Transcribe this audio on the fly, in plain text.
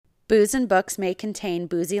Booze and books may contain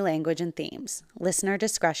boozy language and themes. Listener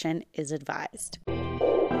discretion is advised.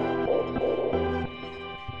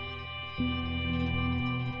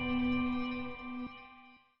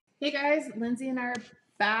 Hey guys, Lindsay and I are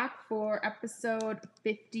back for episode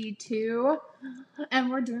 52, and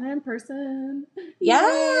we're doing it in person.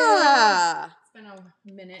 Yeah! It's been a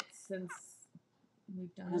minute since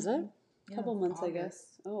we've done Has it. it? A couple months, August. I guess.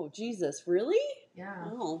 Oh, Jesus. Really? Yeah.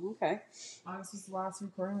 Oh, okay. August was the last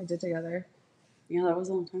recording we did together. Yeah, that was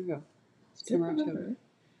a long time ago. September, October.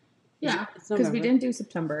 Yeah, because we didn't do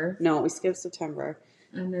September. No, we skipped September.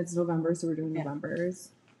 And it's November, so we're doing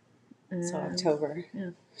November's. And, so October.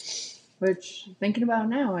 Yeah. Which, thinking about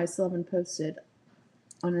now, I still haven't posted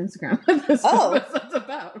on Instagram what this episode's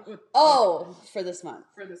about. For this month.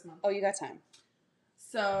 Oh, you got time.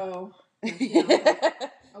 So, a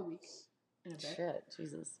week and a bit. Shit,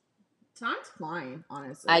 Jesus. Time's flying,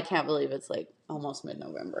 honestly. I can't believe it's like almost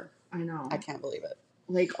mid-November. I know. I can't believe it.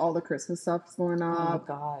 Like all the Christmas stuff's going up. Oh,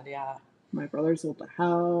 God, yeah. My brother sold the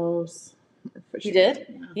house. He did?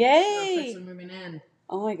 Yeah. Yay! We're officially moving in.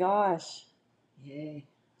 Oh, my gosh. Yay.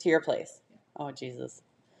 To your place? Yeah. Oh, Jesus.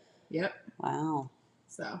 Yep. Wow.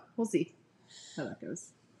 So, we'll see how that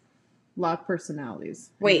goes. A lot of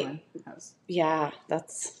personalities. Wait. In my house. Yeah,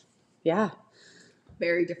 yeah.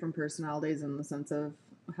 Very different personalities in the sense of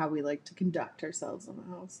how we like to conduct ourselves in the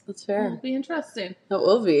house. That's fair. It'll be interesting. It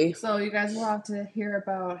will be. So you guys will have to hear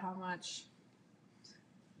about how much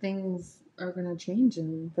things are going to change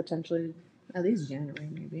in potentially at least January,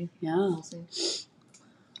 maybe. Yeah. We'll see.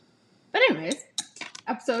 But anyways,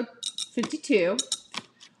 episode 52.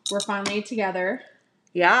 We're finally together.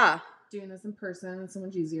 Yeah. Doing this in person. It's so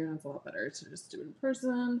much easier and it's a lot better to just do it in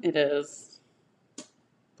person. It is.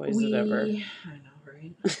 Boys it ever. I know,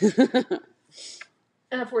 right?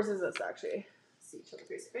 And it forces us to actually see each other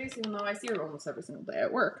face to face, even though I see her almost every single day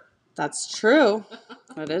at work. That's true.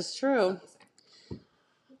 That is true.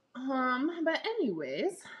 But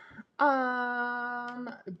anyways,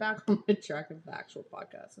 back on the track of the actual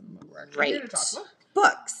podcast and what we're actually here to talk about.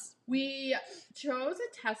 Books. We chose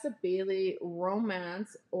a Tessa Bailey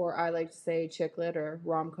romance, or I like to say chick lit or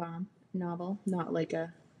rom-com novel, not like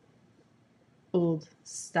a old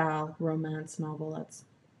style romance novel. That's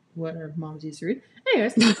what our moms used to read.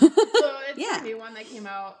 Anyways, so it's a new one that came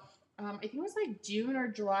out, I think it was like June or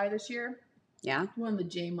July this year. Yeah. One of the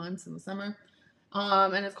J months in the summer.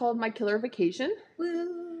 And it's called My Killer Vacation.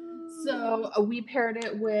 Woo. So we paired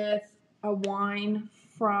it with a wine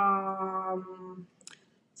from...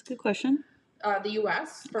 That's a good question. The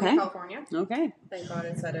U.S. from California. Okay. Thank God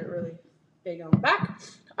it said it really big on the back.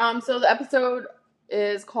 So the episode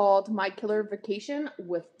is called My Killer Vacation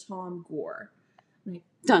with Tom Gore.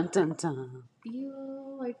 Dun, dun, dun. I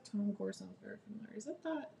feel like Tom Gore sounds very familiar. Is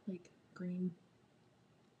that like green?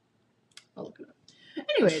 I'll look it up.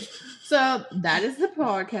 Anyways, so that is the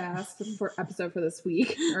podcast for episode for this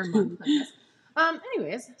week or month, I guess.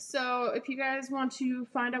 Anyways, so if you guys want to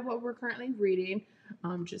find out what we're currently reading,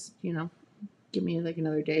 just give me like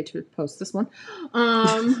another day to post this one.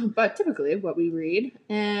 But typically what we read,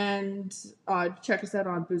 and check us out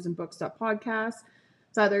on boozeandbooks.podcast.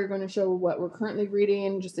 It's either going to show what we're currently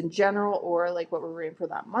reading just in general or like what we're reading for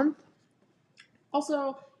that month.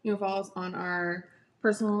 Also, you can follow us on our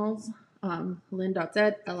personals,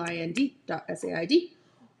 lynn.zed, lind.said,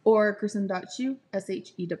 or kristen.chew,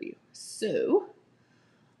 shew. So,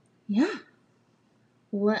 yeah,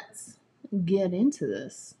 let's get into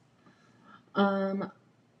this. The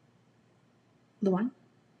wine?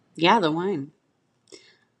 Yeah, the wine.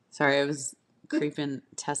 Sorry, I was creeping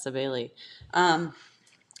Tessa Bailey.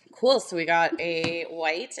 Cool. So we got a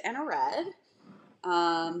white and a red.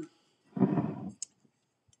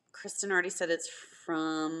 Kristen already said it's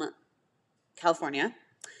from California.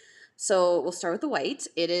 So we'll start with the white.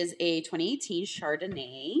 It is a 2018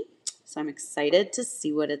 Chardonnay. So I'm excited to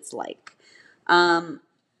see what it's like.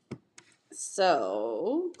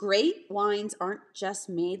 So great wines aren't just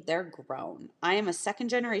made, they're grown. I am a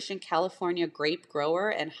second-generation California grape grower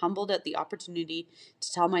and humbled at the opportunity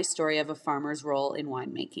to tell my story of a farmer's role in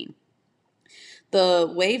winemaking. The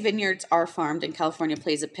way vineyards are farmed in California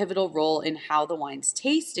plays a pivotal role in how the wines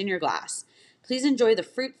taste in your glass. Please enjoy the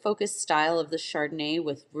fruit-focused style of the Chardonnay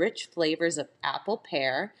with rich flavors of apple,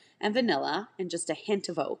 pear, and vanilla, and just a hint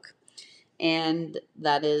of oak. And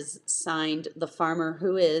that is signed the farmer,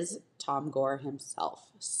 who is Tom Gore himself.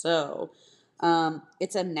 So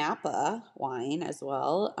it's a Napa wine as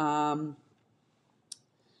well.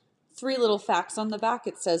 3 little facts on the back.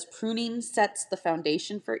 It says pruning sets the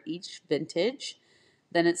foundation for each vintage.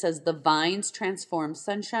 Then it says the vines transform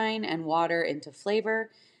sunshine and water into flavor.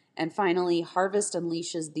 And finally, harvest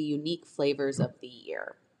unleashes the unique flavors of the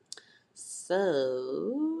year.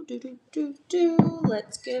 So,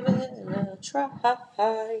 let's give it a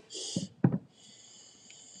try.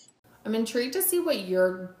 I'm intrigued to see what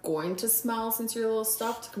you're going to smell since you're a little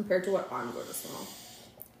stuffed compared to what I'm going to smell.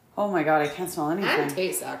 Oh my god, I can't smell anything. And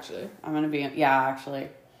taste, actually. I'm gonna be, yeah, actually.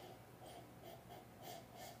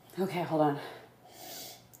 Okay, hold on.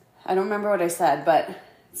 I don't remember what I said, but it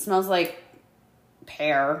smells like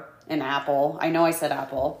pear and apple. I know I said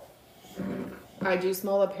apple. I do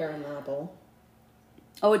smell the pear and the apple.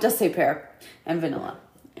 Oh, it does say pear and vanilla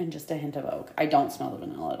and just a hint of oak. I don't smell the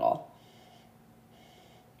vanilla at all.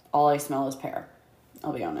 All I smell is pear.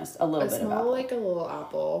 I'll be honest. A little bit of apple. I smell like a little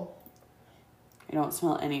apple. I don't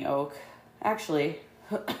smell any oak. Actually.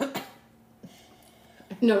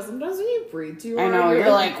 No, sometimes when you breathe too hard, I know,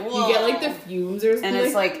 you're like, whoa. You get like the fumes or something. And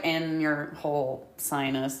it's like in your whole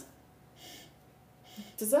sinus.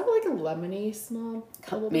 Does that have like a lemony smell?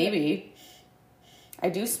 A little Maybe. bit? I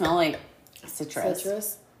do smell like citrus.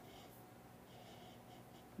 Citrus.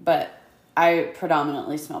 But I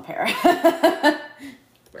predominantly smell pear.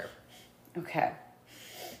 Where? Okay.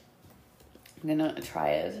 I'm gonna try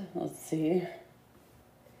it. Let's see.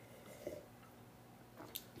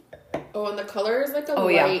 Oh, and the color is like a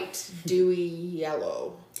light, dewy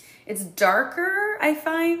yellow. It's darker, I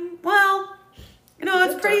find. Well,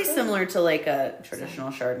 it's pretty similar to like a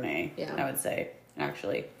traditional Chardonnay, I would say,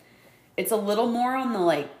 actually. It's a little more on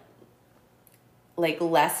the like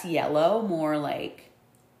less yellow, more like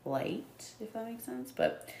light, if that makes sense.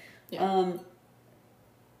 But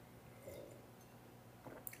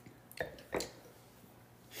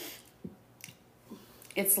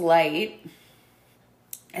it's light.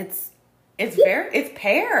 It's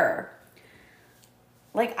pear.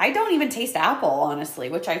 Like, I don't even taste apple, honestly,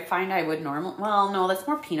 which I find I would normally... Well, no, that's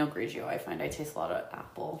more Pinot Grigio. I find I taste a lot of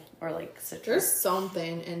apple or, like, citrus. There's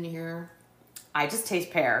something in here. I just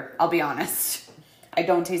taste pear, I'll be honest. I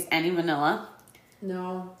don't taste any vanilla.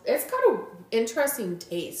 No. It's got an interesting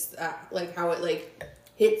taste, like, how it, like,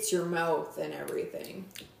 hits your mouth and everything.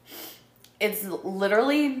 It's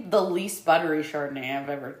literally the least buttery Chardonnay I've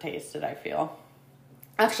ever tasted, I feel.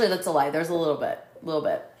 Actually, that's a lie. There's a little bit.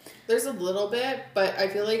 There's a little bit, but I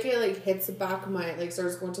feel like it like hits the back of my, like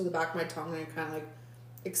starts going to the back of my tongue and it kind of like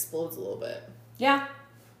explodes a little bit. Yeah.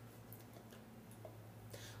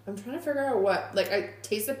 I'm trying to figure out what, like I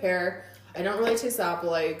taste the pear. I don't really taste the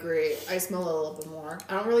apple, I agree. I smell a little bit more.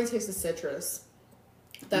 I don't really taste the citrus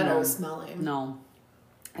that I was smelling. No.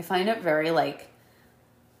 I find it very like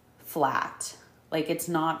flat. Like it's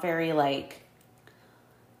not very like...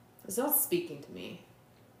 It's not speaking to me.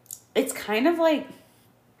 It's kind of like...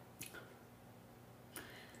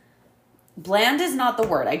 Bland is not the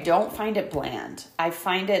word. I don't find it bland. I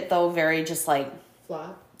find it, though, very just like...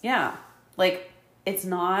 Flat? Yeah. Like, it's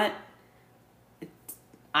not...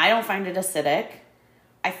 I don't find it acidic.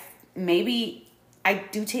 Maybe I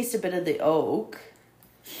do taste a bit of the oak.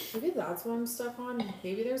 Maybe that's what I'm stuck on.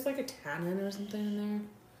 Maybe there's like a tannin or something in there.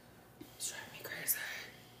 It's driving me crazy.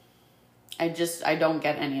 I don't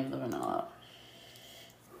get any of the vanilla.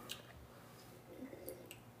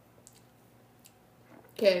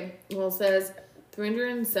 Okay, well it says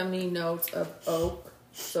 370 notes of oak,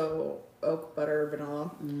 so oak, butter,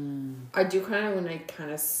 vanilla. I do kind of, when I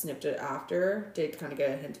kind of snipped it after, did kind of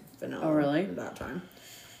get a hint of vanilla. Oh, really? At that time.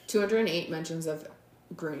 208 mentions of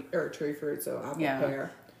green or tree fruit, so apple,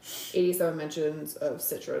 pear. 87 mentions of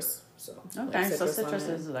citrus, so okay, like so citrus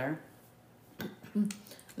is there. Then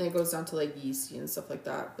it goes down to like yeasty and stuff like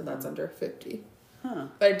that, but that's under 50. Huh.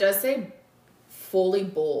 But it does say fully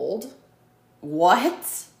bold. What?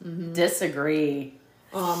 Mm-hmm. Disagree.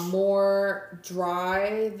 More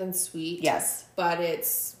dry than sweet. Yes. But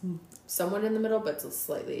it's somewhat in the middle, but it's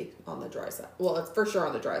slightly on the dry side. Well, it's for sure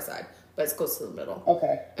on the dry side, but it's close to the middle.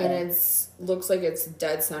 Okay. And looks like it's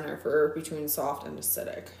dead center for between soft and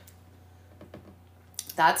acidic.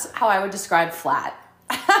 That's how I would describe flat.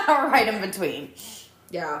 Right in between.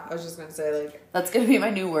 Yeah, I was just going to say like... That's going to be my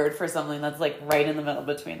new word for something that's like right in the middle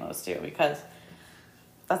between those two, because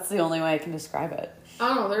that's the only way I can describe it.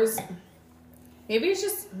 I don't know, maybe it's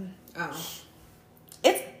just... I don't know.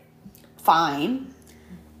 It's fine.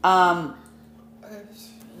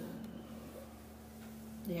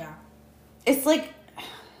 Yeah. It's like...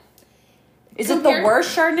 Is it the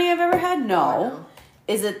worst Chardonnay I've ever had? No.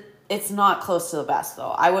 Is it... It's not close to the best,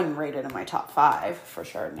 though. I wouldn't rate it in my top 5 for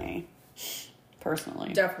Chardonnay,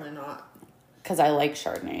 personally. Definitely not. Because I like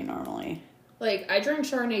Chardonnay normally. Like, I drink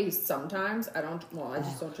Chardonnay sometimes. I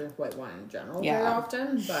just don't drink white wine in general very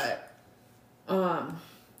often. But,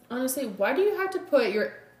 honestly, why do you have to put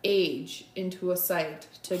your age into a site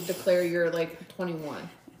to declare you're like 21.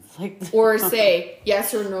 Like, Or say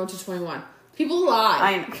yes or no to 21. People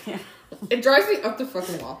lie. It drives me up the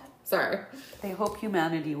fucking wall. Sorry. I hope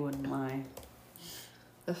humanity wouldn't lie.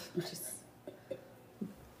 Ugh,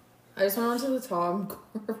 I just went onto the Tom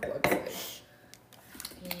Gore website.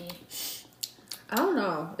 I don't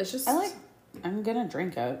know. It's just... I'm gonna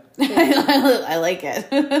drink it. I like it.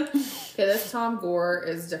 Okay, this Tom Gore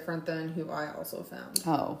is different than who I also found.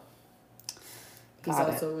 Oh. He's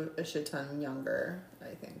also a shit ton younger,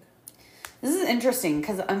 I think. This is interesting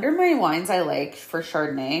because under my wines I like for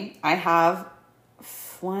Chardonnay, I have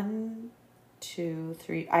 1, 2,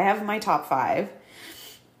 3. I have my top 5.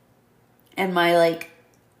 And my like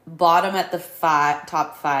bottom at the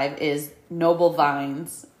top 5 is Noble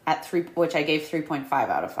Vines at 3, which I gave 3.5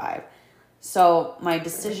 out of 5. So my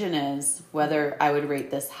decision is whether I would rate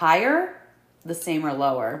this higher, the same, or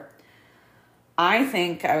lower. I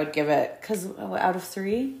think I would give it, because out of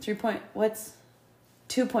 3,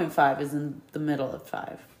 2.5 is in the middle of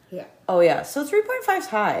 5. Yeah. Oh yeah, so 3.5 is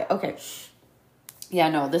high. Okay. Yeah,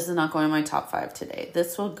 no, this is not going in my top 5 today.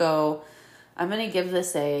 This will go, I'm going to give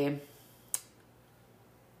this a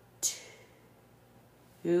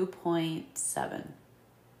 2.7.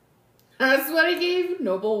 That's what I gave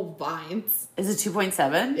Noble Vines. Is it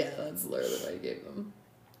 2.7? Yeah, that's literally what I gave them.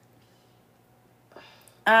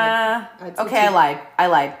 Okay, I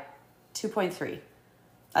lied. 2.3.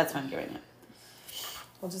 That's what I'm giving it.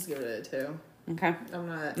 I'll just give it a 2. Okay. I'm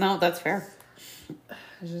not... No, that's fair.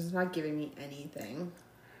 It's just not giving me anything.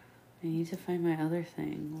 I need to find my other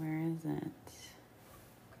thing. Where is it?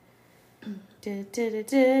 Yeah,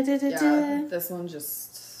 this one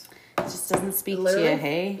just... It just doesn't speak to you,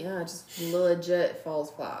 hey? Yeah, it just legit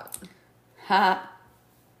falls flat. Ha!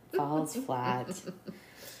 Falls flat.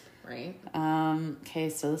 Right? Okay,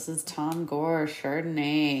 so this is Tom Gore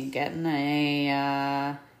Chardonnay getting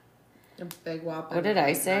a big whopping. what did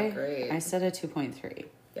I say? Great. I said a 2.3.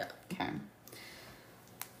 Yeah.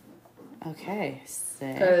 Okay,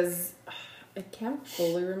 sick. Because I can't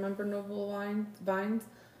fully remember Noble Vines,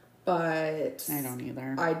 but I don't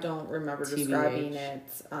either. I don't remember TBH. describing it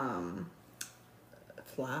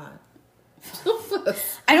flat.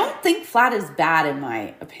 I don't think flat is bad in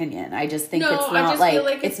my opinion. I just think No, it's I not just like, feel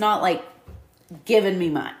like it's not like giving me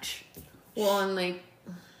much. Well, and like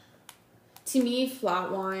to me,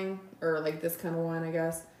 flat wine or like this kind of wine, I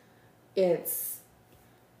guess, it's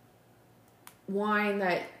wine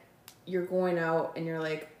that you're going out and you're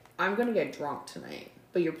like, I'm gonna get drunk tonight,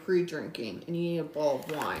 but you're pre-drinking and you need a bottle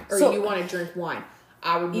of wine or you want to drink wine.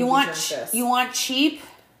 I would drink this. You want cheap?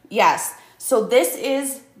 Yes. So this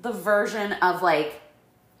is the version of like,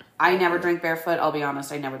 I never drank barefoot. I'll be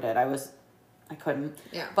honest, I never did. I couldn't.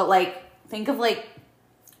 Yeah. But like, think of like,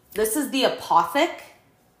 this is the apothic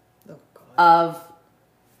of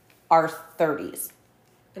our 30s.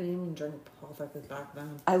 I didn't even drink apothic back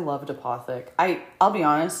then. I loved apothic. I'll be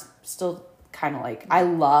honest, still kind of like, I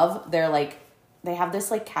love their like, they have this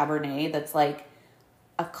like Cabernet that's like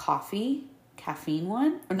a caffeine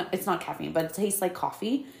one. Or no, it's not caffeine, but it tastes like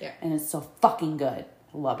coffee. Yeah. And it's so fucking good.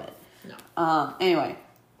 I love it. No. Anyway.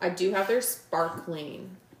 I do have their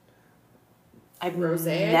sparkling. I've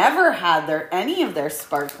Rosé. never had any of their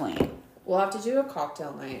sparkling. We'll have to do a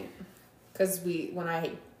cocktail night. Because when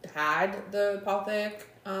I had the apothic,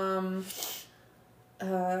 I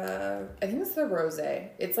think it's the rosé.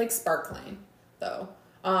 It's like sparkling, though.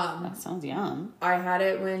 That sounds yum. I had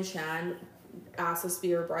it when Shan asked us to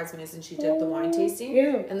be her bridesmaids and she did the wine tasting.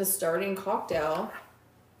 Yeah. And the starting cocktail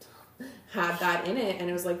had that in it, and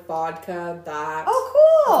it was like vodka, that.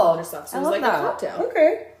 Oh, cool. All other stuff. So it was like a cocktail.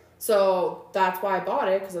 Okay. So that's why I bought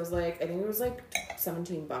it, because I was like, I think it was like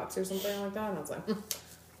 $17 or something like that. And I was like,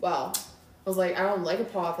 well, I was like, I don't like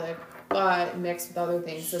apothic, but mixed with other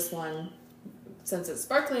things, this one, since it's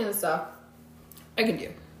sparkling and stuff, I can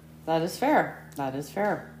do. That is fair. That is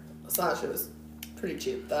fair. So that shit was pretty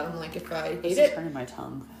cheap. That I'm like, if I ate This it, is turning my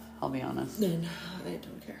tongue. I'll be honest. then I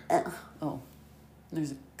don't care. Oh,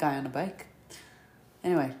 there's a guy on a bike.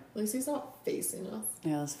 Anyway. At least he's not facing us.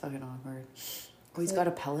 Yeah, that's fucking awkward. Oh, he's got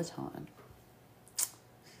a Peloton.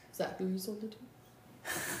 Is that who you sold it to?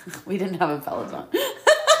 We didn't have a Peloton.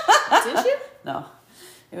 Did you? No.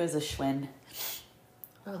 It was a Schwinn.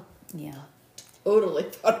 Oh. Yeah. Totally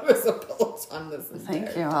thought it was a Peloton this entire Thank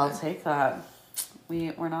you. time. I'll take that.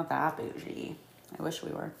 We're not that bougie. I wish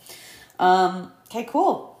we were. Okay,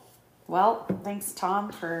 cool. Well, thanks,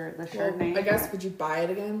 Tom, for the Chardonnay. I guess, would you buy it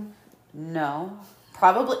again? No.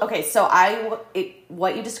 Probably. Okay, so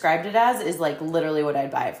what you described it as is like literally what I'd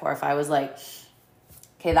buy it for. If I was like,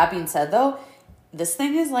 okay, that being said though, this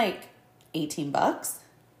thing is like $18.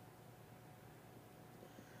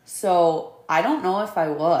 So I don't know if I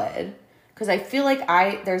would, because I feel like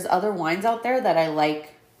there's other wines out there that I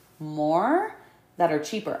like more that are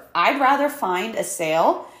cheaper. I'd rather find a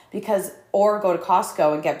sale or go to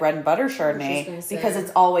Costco and get bread and butter Chardonnay because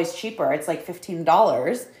it's always cheaper. It's like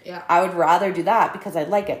 $15. Yeah. I would rather do that because I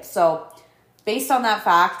like it. So based on that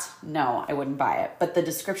fact, no, I wouldn't buy it. But the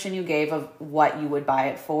description you gave of what you would buy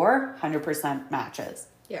it for, 100% matches.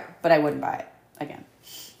 Yeah. But I wouldn't buy it again.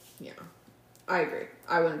 Yeah. I agree.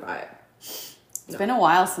 I wouldn't buy it. It's been a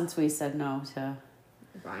while since we said no to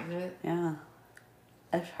buying it. Yeah.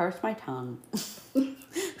 It hurts my tongue.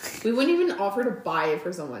 We wouldn't even offer to buy it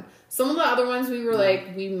for someone. Some of the other ones we were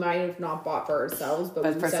like, we might have not bought for ourselves, but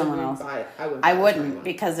we for said someone we'd else. buy it. I wouldn't,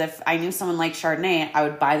 because if I knew someone liked Chardonnay, I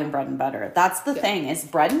would buy them bread and butter. That's the thing, is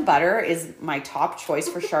bread and butter is my top choice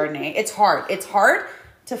for Chardonnay. It's hard. It's hard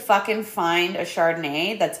to fucking find a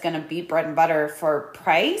Chardonnay that's going to beat bread and butter for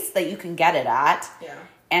price that you can get it at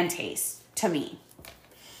and taste, to me.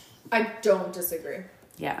 I don't disagree.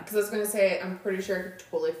 Yeah. Because I was going to say, I'm pretty sure I could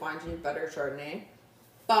totally find you better Chardonnay.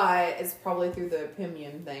 But it's probably through the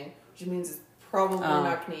Pimion thing, which means it's probably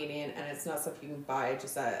not Canadian and it's not stuff you can buy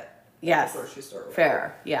just at the grocery store.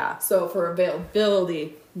 Fair. Yeah. So for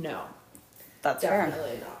availability, no. That's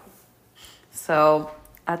definitely fair. not. So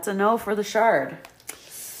that's a no for the Chard.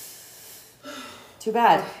 Too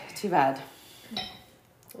bad. Too bad.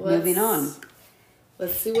 Moving on.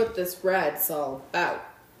 Let's see what this red's all about.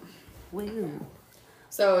 Woo.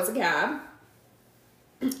 So it's a cab.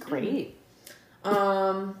 Great.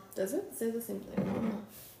 Does it say the same thing?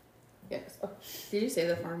 Yes. Oh, did you say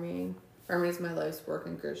that farming is my life's work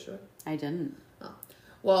and grocery? I didn't. Oh.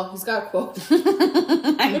 Well, he's got a quote.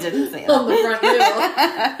 I didn't say that. On the front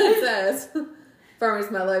wheel. It says, farming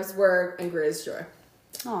is my life's work and greatest joy.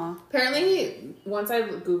 Aw. Apparently, once I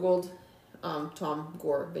Googled Tom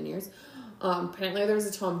Gore Vineyards, apparently there's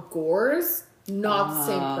a Tom Gore's, not the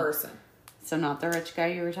same person. So not the rich guy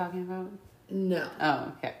you were talking about? No.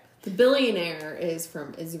 Oh, okay. The billionaire is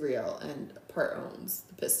from Israel and part owns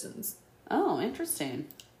the Pistons. Oh, interesting.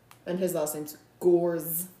 And his last name's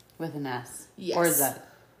Gores. With an S. Yes. Or Z.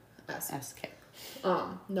 S. S-K.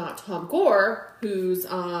 Not Tom Gore, who's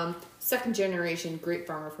second generation grape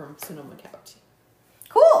farmer from Sonoma County.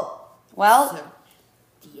 Cool. Well, So,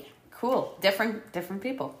 yeah. cool. Different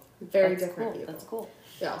people. Very That's different cool. people. That's cool.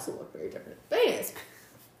 They also look very different. But anyways.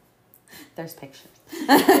 There's pictures.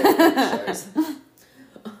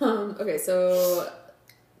 Okay, so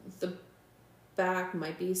the back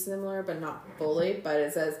might be similar, but not fully. But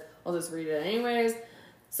it says, I'll just read it anyways.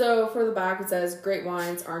 So for the back, it says, great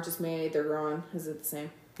wines aren't just made, they're grown. Is it the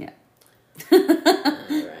same? Yeah.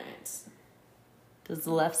 Alright. Does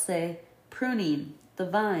the left say pruning the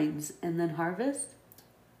vines and then harvest?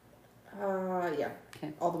 Yeah.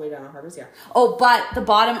 Okay. All the way down to harvest, yeah. Oh, but the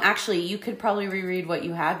bottom, actually, you could probably reread what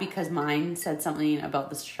you had because mine said something about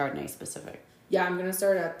the Chardonnay specific. Yeah, I'm gonna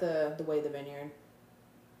start at the way the vineyard.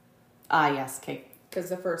 Ah, yes, okay. Because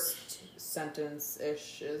the first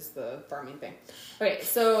sentence-ish is the farming thing. Okay,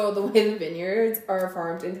 so the way the vineyards are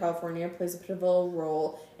farmed in California plays a pivotal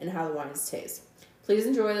role in how the wines taste. Please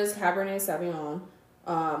enjoy this Cabernet Sauvignon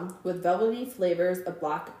with velvety flavors of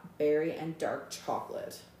blackberry and dark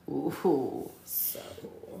chocolate. Ooh. So,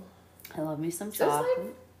 I love me some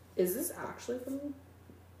chocolate. is this actually from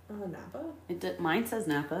Napa? Mine says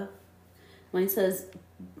Napa. Mine says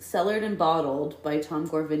cellared and bottled by Tom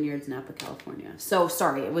Gore Vineyards, Napa, California. So,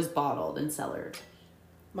 sorry, it was bottled and cellared.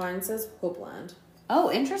 Mine says Hopeland.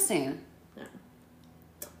 Oh, interesting. Yeah.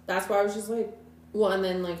 That's why I was just like, well, and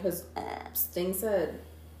then like his thing said.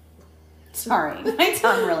 Sorry, my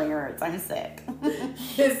tongue really hurts. I'm sick.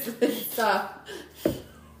 his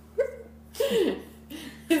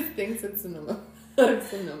thing said Sonoma.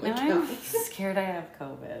 Sonoma Now County. I'm scared I have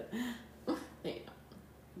COVID. Yeah.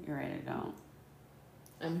 You're right, I don't.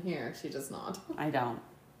 I'm here. She does not. I don't.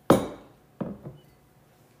 Do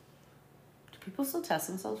people still test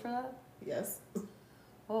themselves for that? Yes.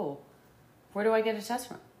 Oh. Where do I get a test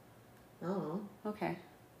from? I don't know. Okay.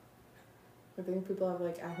 I think people have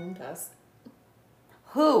like at-home tests.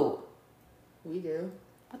 Who? We do.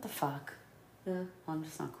 What the fuck? Yeah. Well, I'm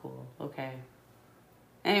just not cool. Okay.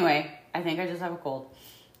 Anyway, I think I just have a cold.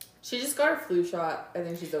 She just got her flu shot. I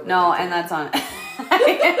think she's overreacting. No, and that's on.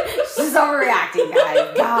 She's overreacting,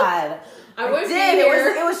 guys. God. I would did. be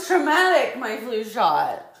here. It was traumatic, my flu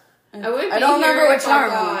shot. I would. I don't remember which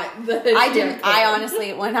arm. I didn't. I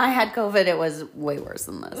honestly, when I had COVID, it was way worse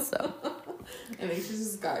than this. So. I think she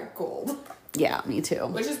just got a cold. Yeah, me too.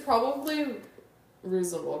 Which is probably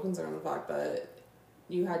reasonable considering the fact that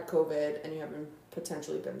you had COVID and you haven't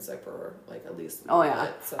potentially been sick for like at least. Oh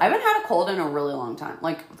yeah, so. I haven't had a cold in a really long time.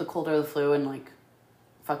 Like the cold or the flu, and like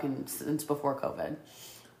fucking since before COVID.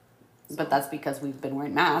 But that's because we've been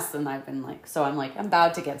wearing masks, and I've been like, so I'm like, I'm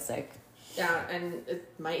about to get sick. Yeah, and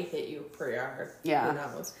it might hit you pretty hard. Yeah. Who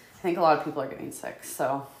knows? I think a lot of people are getting sick,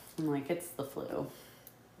 so I'm like, it's the flu.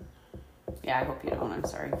 Yeah, I hope you don't. I'm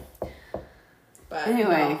sorry. But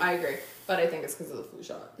anyway, no, I agree. But I think it's because of the flu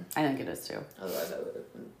shot. I think it is too. Otherwise,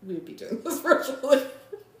 we'd be doing this virtually.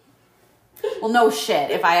 Well, no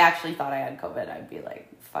shit. If I actually thought I had COVID, I'd be like,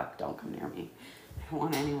 fuck, don't come near me. I don't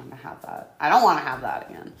want anyone to have that. I don't want to have that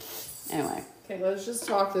again. Anyway. Okay, let's just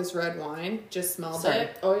talk this red wine. Just smelled Sorry.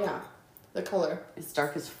 it. Oh, yeah. The color. It's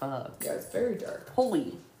dark as fuck. Yeah, it's very dark.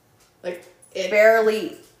 Holy. Like, it...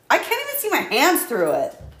 Barely. I can't even see my hands through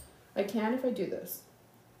it. I can if I do this.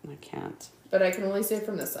 I can't. But I can only see it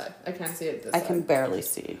from this side. I can't see it this side. I can barely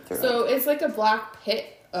see through it. So it's like a black pit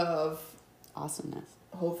of... Awesomeness.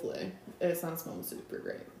 Hopefully. It's not smelling super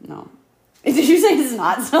great. No. Did you say it's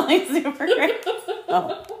not smelling super great?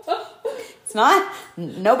 Oh. It's not?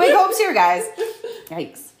 No big hopes here, guys.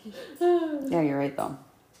 Yikes. Yeah, you're right, though.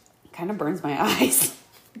 It kind of burns my eyes.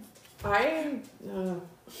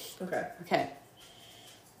 Okay. Okay.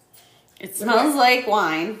 It smells like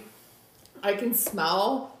wine. I can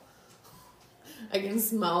smell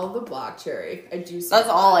the black cherry. I do smell That's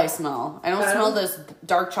all I smell. I don't But I smell don't- this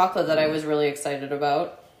dark chocolate that I was really excited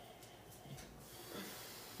about.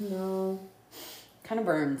 No. Kind of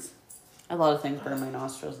burns. A lot of things burn my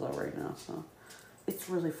nostrils though right now, so it's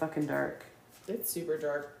really fucking dark. It's super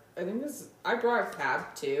dark. I think I brought a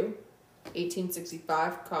cab too.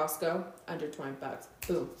 1865 Costco, under 20 bucks.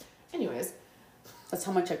 Boom. Anyways, That's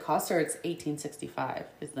how much it costs, or it's 1865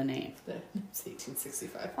 is the name. it's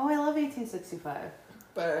 1865. Oh, I love 1865.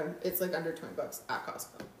 But it's like under 20 bucks at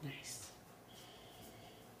Costco. Nice.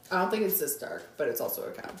 I don't think it's this dark, but it's also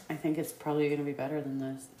a cab. I think it's probably going to be better than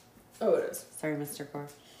this. Oh, it is. Sorry, Mr. Core.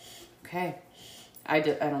 Okay. I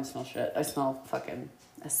don't smell shit. I smell fucking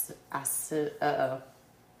acid.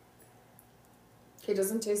 Okay, it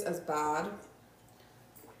doesn't taste as bad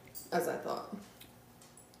as I thought.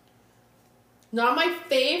 Not my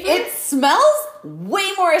favorite. It smells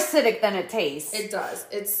way more acidic than it tastes. It does.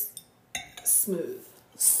 It's smooth.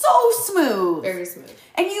 So smooth. Very smooth.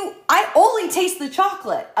 And I only taste the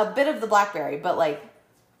chocolate, a bit of the blackberry, but like.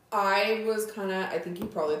 I was I think you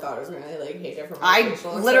probably thought I was going to like hate it from my I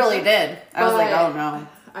facial literally expression. did. I was like, oh no.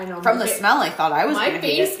 I know. From the smell, I thought I was My going to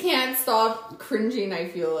hate face it. can't stop cringing, I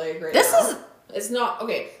feel like, right This now. is. It's not,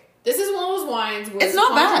 okay, this is one of those wines where It's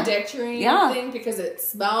not bad. contradictory Yeah. thing because it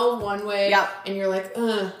smells one way Yep. and you're like,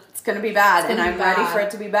 ugh. It's going to be bad, It's and gonna I'm be ready bad. for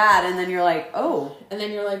it to be bad, and then you're like, oh. And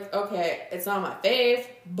then you're like, okay, it's not my fave,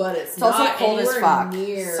 but it's It's also not cold as anywhere fuck.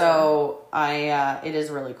 near. So, it is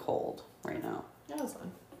really cold right now. Yeah, that's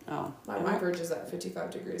fine. Oh. My fridge is at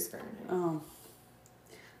 55 degrees Fahrenheit. Oh.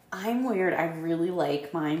 I'm weird. I really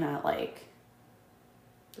like mine at like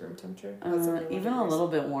Room temperature? That's 71 even a degrees. little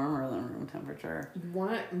bit warmer than room temperature. You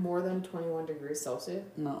want it more than 21 degrees Celsius?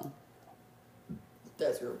 No.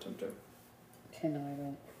 That's room temperature. Okay, no, I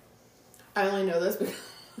don't. I only know this because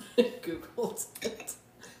I Googled it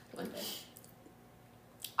one day.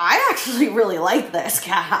 I actually really like this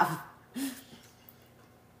cab.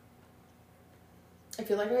 I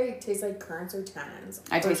feel like I taste like currants or tannins.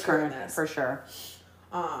 I for taste sure in currant this. for sure.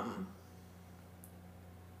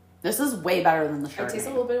 This This is way better than the I Chardonnay. taste a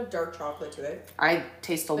little bit of dark chocolate to it. I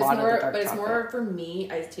taste a But lot it's more, of the dark but it's chocolate. more for me.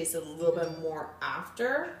 I taste it a little bit more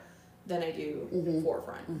after than I do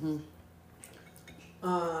forefront.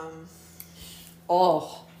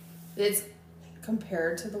 Oh, It's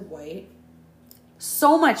compared to the white.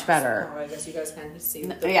 so much better. Oh, I guess you guys can't see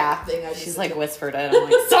the Yeah, thing I just she's like did. whispered it. I'm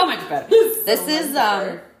like, so much better. This So is much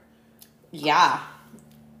better. yeah.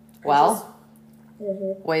 Well,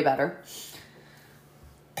 way better.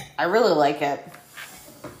 I really like it.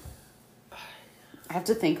 I have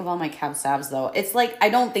to think of all my Cab Savs though. It's like I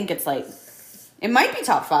don't think it's like it might be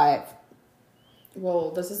top 5.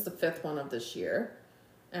 Well, this is the 5th one of this year,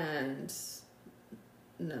 and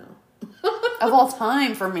no. Of all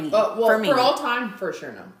time for me. Well, for me. for all time, for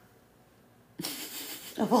sure, no.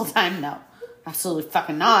 Of all time, no. Absolutely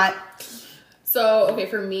fucking not. So, okay,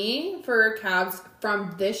 for me, for cabs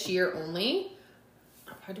from this year only,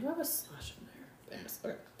 I do have a slash in there. Goodness,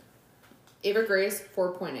 okay. Ava Grace,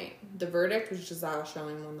 4.8. The Verdict, which is our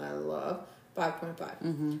showing one that I love, 5.5.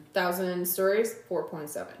 1,000 Stories,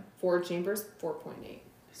 4.7. 4 Chambers, 4.8.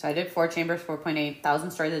 So I did 4 Chambers, 4.8.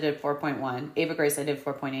 1,000 Stories, I did 4.1. Ava Grace, I did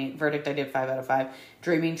 4.8. Verdict, I did 5 out of 5.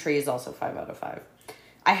 Dreaming Tree is also 5 out of 5.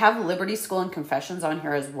 I have Liberty School and Confessions on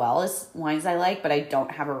here as well as wines I like, but I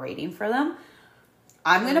don't have a rating for them.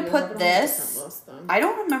 I'm going to You have put it on a this. different list then. I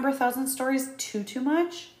don't remember Thousand Stories too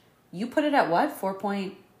much. You put it at what?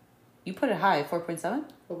 You put it high, 4.7?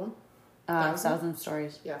 Hold on. Thousand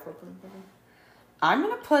Stories. Yeah, 4.7. I'm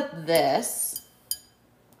going to put this.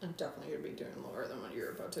 I'm definitely going to be doing lower than what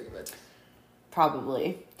you're about to give it.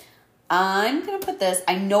 Probably. I'm going to put this.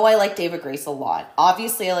 I know I like David Grace a lot.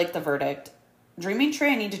 Obviously, I like The Verdict. Dreaming Tree,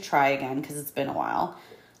 I need to try again because it's been a while.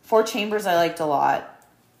 Four Chambers, I liked a lot.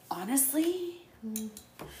 Honestly,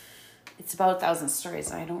 it's about 1,000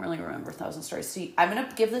 Stories. I don't really remember 1,000 Stories. See, I'm going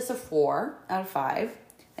to give this a 4 out of 5.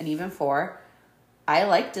 An even 4. I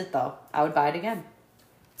liked it, though. I would buy it again.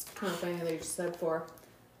 It's kind of funny that you just said 4.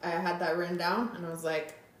 I had that written down, and I was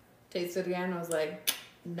like, taste it again. I was like,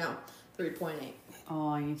 no, 3.8. Oh,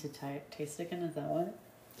 I need to taste it again. Is that what?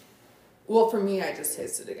 Well, for me, I just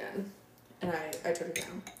tasted it again, and I took it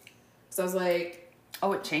down. So I was like...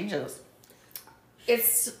 Oh, it changes.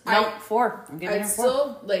 It's... No, 4. I'm giving it a 4.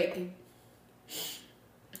 Still, like...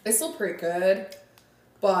 It's still pretty good,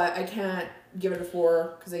 but I can't give it a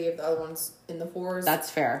 4 because I gave the other ones in the 4s. That's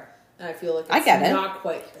fair. And I feel like it's I get it. not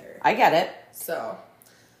quite there. I get it. So,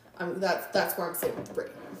 that's where I'm staying with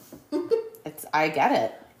 3. I get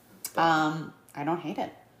it. I don't hate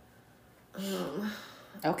it.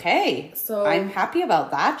 Okay. So I'm happy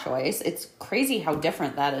about that choice. It's crazy how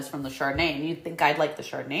different that is from the Chardonnay. And you'd think I'd like the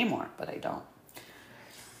Chardonnay more, but I don't.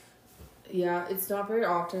 Yeah, it's not very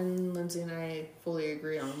often Lindsay and I fully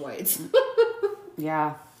agree on whites.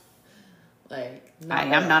 Yeah. Like, I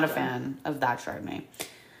am not a fan of that Chardonnay.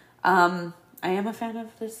 I am a fan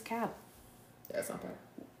of this cab. Yeah, it's not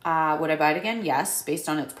bad. Would I buy it again? Yes, based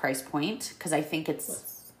on its price point. Because I think it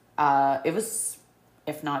was,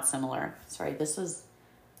 if not similar. Sorry, this was...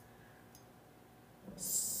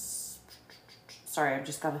 Sorry, I've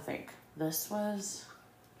just got to think. This one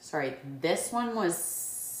was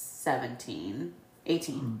 17.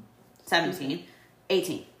 18. 17.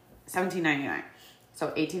 18. $17.99.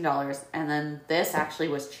 So $18. And then this actually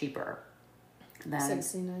was cheaper than...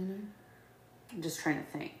 $16.99? I'm just trying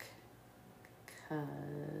to think.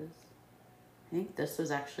 Because I think this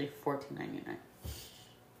was actually $14.99.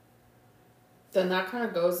 Then that kind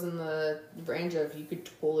of goes in the range of you could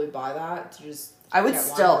totally buy that to just... I would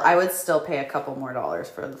still pay a couple more dollars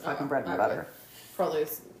for the fucking bread and butter.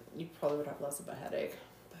 You probably would have less of a headache.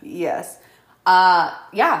 But. Yes.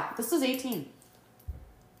 Yeah, this was 18.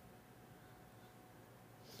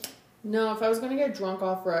 No, if I was going to get drunk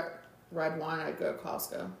off red wine, I'd go to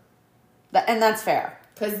Costco. And that's fair.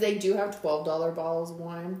 Because they do have $12 bottles of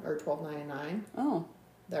wine, or $12.99. Oh.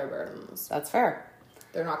 They're better than this. That's fair.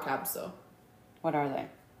 They're not cabs, though. What are they?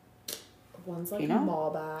 One's like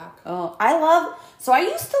Malbec. Oh, I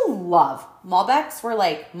used to love, Malbecs were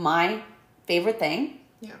like my favorite thing.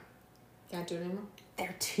 Yeah. Can't do it anymore.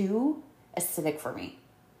 They're too acidic for me.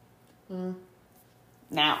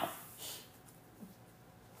 Now.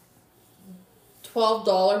 $12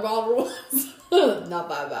 bottle ones. Not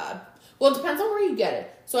that bad. Well, it depends on where you get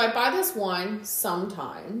it. So I buy this wine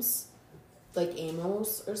sometimes. Like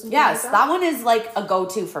Amos or something Yes, like that one is like a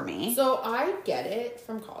go-to for me. So I get it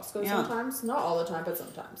from Costco sometimes. Not all the time, but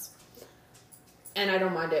sometimes. And I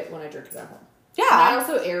don't mind it when I drink it at home. Yeah. And I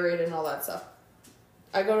also aerate it and all that stuff.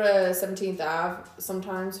 I go to 17th Ave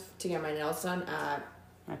sometimes to get my nails done at...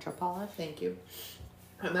 Metro Polish? Thank you.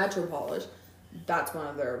 At Metro Polish. That's one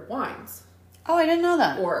of their wines. Oh, I didn't know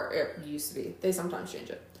that. Or it used to be. They sometimes change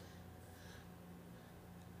it.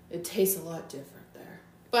 It tastes a lot different there.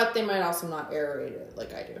 But they might also not aerate it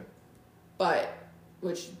like I do. But,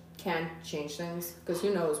 which can change things. Because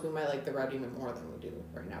who knows, we might like the red even more than we do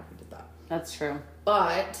right now if we did that. That's true.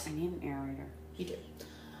 But... I need an aerator. You do.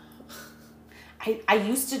 I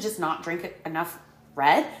used to just not drink enough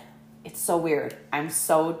red. It's so weird. I used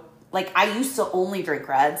to only drink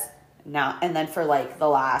reds. Now, and then for like the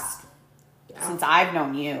last... Yeah. Since I've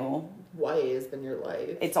known you... White has been your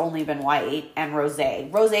life. It's only been white and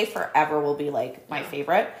rosé. Rosé forever will be like my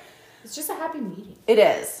favorite. It's just a happy medium. It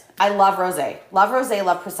is. I love rosé. Love rosé,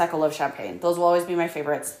 love Prosecco, love champagne. Those will always be my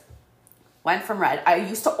favorites. Went from red. I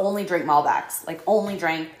used to only drink Malbecs. Like only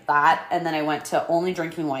drank that. And then I went to only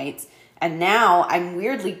drinking whites. And now I'm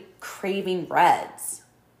weirdly craving reds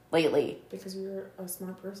lately. Because you're a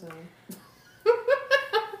smart person.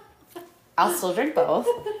 I'll still drink both.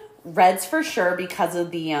 Reds for sure because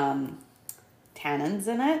of the tannins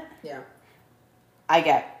in it. Yeah. I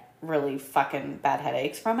get really fucking bad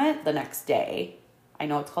headaches from it the next day. I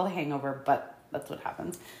know it's called a hangover, but that's what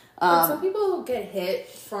happens. Some people get hit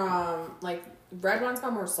from, like, red one's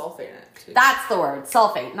got more sulfate in it, too. That's the word.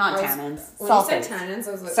 Sulfate, not tannins. When sulfates. you said tannins,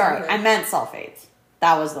 I was like... Sorry, okay. I meant sulfates.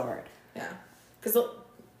 That was the word. Yeah. Because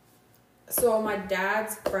So my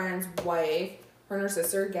dad's friend's wife, her and her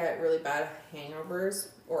sister get really bad hangovers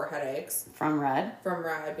or headaches From red? from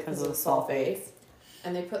red because of the sulfates. sulfates.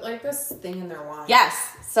 And they put like this thing in their wine. Yes.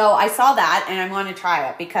 So I saw that and I want to try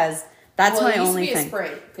it because that's my only thing. It used to be a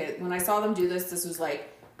spray. Okay, when I saw them do this was like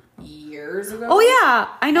years ago. Oh yeah,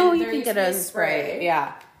 I know And you there can used get to be a a spray. spray.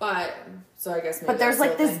 Yeah. But, so I guess maybe But there's that's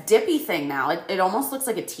like still this a dippy thing now. It almost looks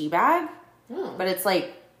like a tea bag, thing. but it's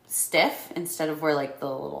like stiff instead of where like the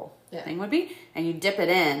little Yeah. thing would be. And you dip it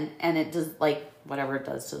in and it does like whatever it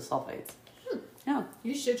does to the sulfates. Yeah.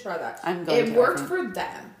 You should try that. I'm going It to, worked I think. for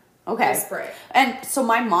them. Okay. The spray. And so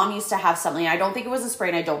my mom used to have something. I don't think it was a spray,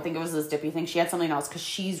 and I don't think it was this dippy thing. She had something else because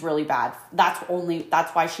she's really bad. That's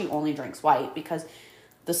why she only drinks white, because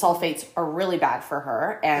the sulfates are really bad for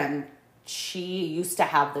her. And she used to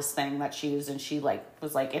have this thing that she used, and she like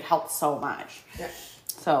was like, it helped so much. Yeah.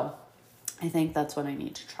 So I think that's what I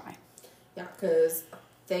need to try. Yeah, because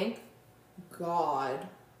thank God,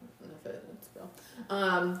 if it's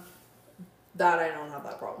real, that I don't have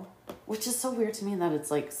that problem. Which is so weird to me that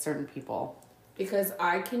it's like certain people. Because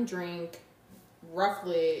I can drink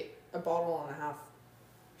roughly a bottle and a half.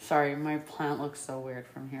 Sorry, my plant looks so weird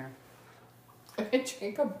from here. I can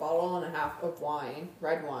drink a bottle and a half of wine,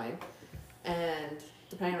 red wine, and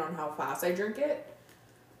depending on how fast I drink it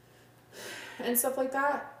and stuff like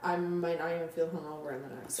that, I might not even feel hungover in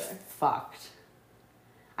the next day. Fucked.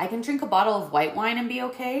 I can drink a bottle of white wine and be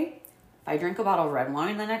okay. If I drink a bottle of red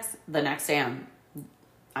wine the next day,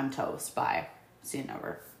 I'm toast. Bye. See you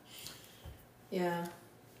never. Yeah.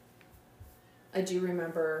 I do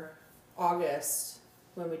remember August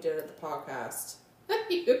when we did the podcast.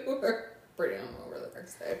 You were pretty hungover the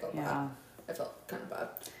next day. I felt bad. I felt kind of bad.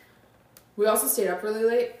 We also stayed up really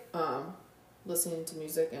late, listening to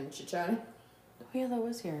music and chit-chatting. Oh yeah, that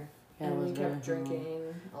was here. Yeah, and it was we kept really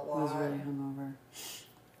drinking a hungover. lot. I was really hungover.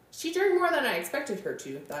 She drank more than I expected her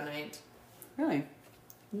to that night. Really?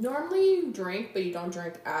 Normally you drink, but you don't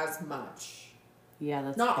drink as much. Yeah,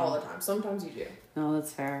 that's Not fair. all the time. Sometimes you do. No,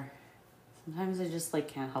 that's fair. Sometimes I just like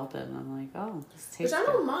can't help it, and I'm like, oh, this Which tastes I good.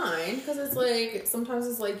 don't mind, because it's like, sometimes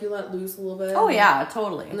it's like you let loose a little bit. Oh yeah,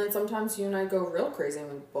 totally. And then sometimes you and I go real crazy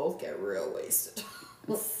and we both get real wasted.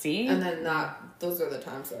 See? And then those are the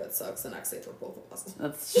times that it sucks the next day for both of us.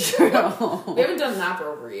 That's true. We haven't done that for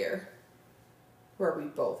over a year. Where we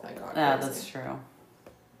both had got Yeah, crazy. that's true.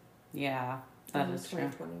 Yeah, that is true.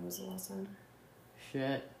 2020 was the last time.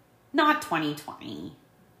 Shit. Not 2020.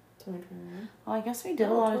 2021? Well, I guess we did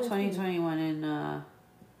a Oh, lot of 2020. 2021 in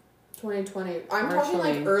 2020. I'm talking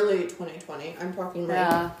like Virtually. early 2020. I'm talking like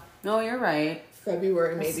yeah. No, you're right.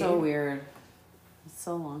 February maybe. It's so weird. It's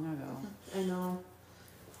so long ago. I know.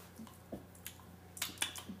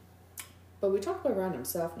 But we talk about random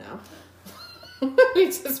stuff now.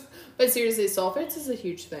 But seriously, sulfates is a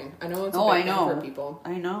huge thing. I know it's a Oh, big I know. thing for people.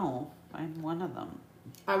 I know. I'm one of them.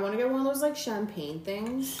 I want to get one of those like champagne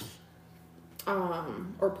things,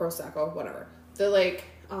 or prosecco, whatever. They're like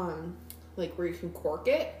where you can cork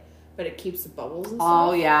it, but it keeps the bubbles and stuff.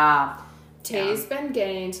 Oh yeah. Tay's been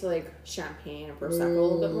getting into like champagne and prosecco a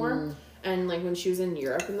little bit more, and like when she was in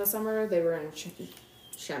Europe in the summer, they were in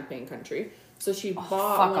champagne country, so she bought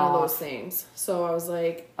fuck one of those off. thing. So I was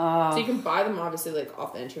like, so you can buy them obviously like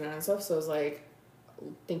off the internet and stuff. So I was like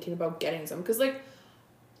thinking about getting some because like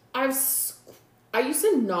I used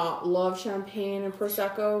to not love champagne and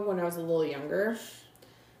prosecco when I was a little younger.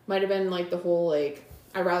 Might have been like the whole like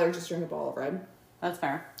I'd rather just drink a bottle of red. That's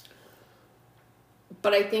fair.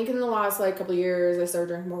 But I think in the last like couple of years, I started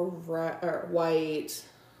drinking more white,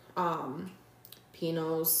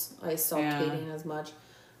 Pinots. I stopped hating as much,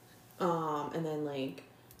 and then like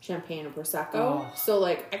champagne and prosecco. Oh. So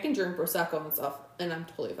like I can drink prosecco and stuff, and I'm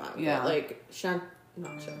totally fine with it. Like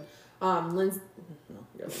Lindsay, no,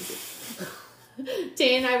 you're Lindsay.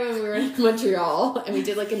 Tay and I when we were in Montreal, and we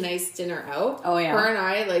did like a nice dinner out. Oh yeah. Her and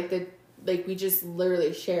I we just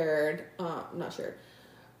literally shared, not shared.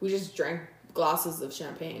 We just drank glasses of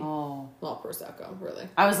champagne. Oh. Well, prosecco, really.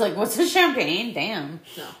 I was like, what's a champagne? Damn.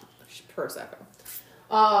 No, prosecco.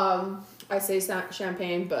 I say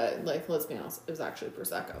champagne, but like let's be honest, it was actually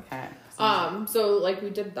prosecco. Okay. So like we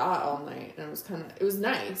did that all night, and it was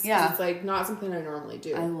nice. 'Cause Yeah. it's like not something I normally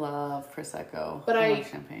do. I love prosecco. But I love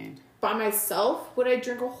champagne. By myself, would I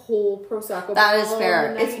drink a whole prosecco? That is bottle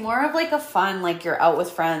fair. in a It's night? more of like a fun, like you're out with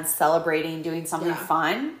friends, celebrating, doing something Yeah.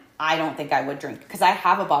 fun. I don't think I would drink because I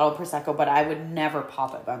have a bottle of prosecco, but I would never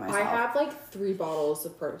pop it by myself. I have like 3 bottles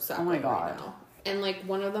of prosecco. Oh my God. Right now. And like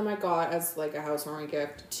one of them I got as like a housewarming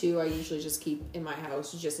gift. 2 I usually just keep in my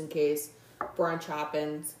house just in case brunch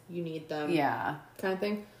happens. You need them. Yeah. Kind of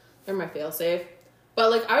thing. They're my fail safe. But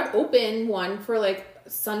like I would open one for like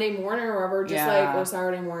Sunday morning or whatever, just Yeah. or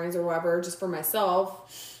Saturday mornings or whatever, just for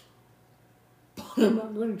myself. But I'm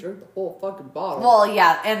not going to drink the whole fucking bottle. Well,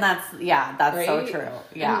 yeah, and that's so Right? true.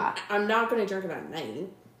 Yeah. And I'm not going to drink it at night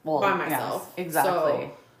Well, by myself. yes, exactly.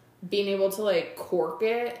 So being able to like cork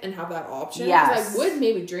it and have that option. 'cause Yes. I would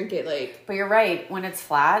maybe drink it like. But you're right. When it's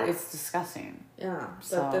flat, it's disgusting. Yeah.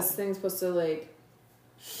 So- But this thing's supposed to like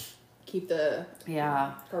keep the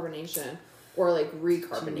Yeah. carbonation or like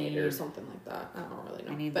recarbonate it or Need. something like that. I don't really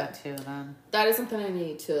know. I need but that too then. that is something I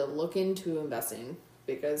need to look into investing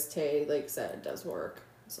because Tay like said it does work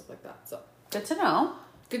and stuff like that. So Good to know.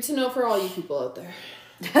 good to know for all you people out there.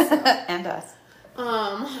 And us.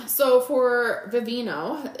 So for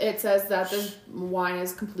Vivino, it says that this wine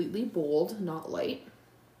is completely bold, not light.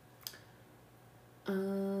 I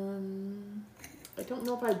don't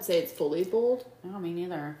know if I'd say it's fully bold, No, me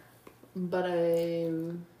neither. but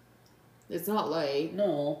it's not light,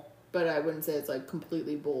 No. but I wouldn't say it's like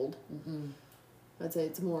completely bold. I'd say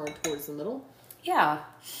it's more towards the middle. Yeah.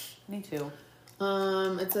 Me too.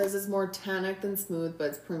 It says it's more tannic than smooth, but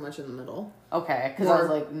it's pretty much in the middle. Okay, because I was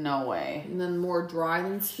More- like, no way. And then more dry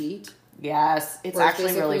than sweet. Yes, it's Where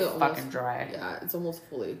actually really basically fucking dry. Yeah, it's almost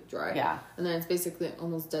fully dry. Yeah. And then it's basically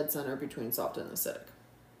almost dead center between soft and acidic.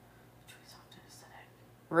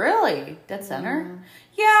 Really? Dead center?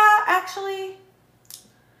 Yeah, actually.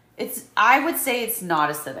 I would say it's not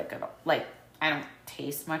acidic at all. Like, I don't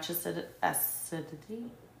taste much acidity. Acidity?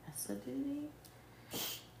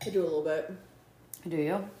 I do a little bit. Do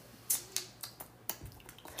you?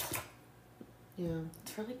 Yeah.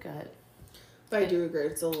 It's really good. But I do agree,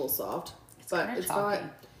 it's a little soft. But kinda it's chalky. got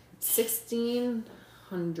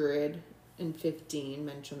 1,615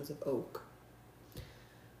 mentions of oak.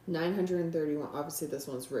 931, obviously this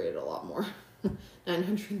one's rated a lot more.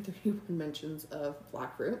 931 mentions of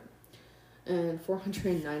black fruit. And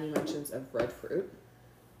 490 mentions of red fruit.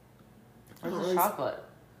 Where's Oh, the it's- chocolate?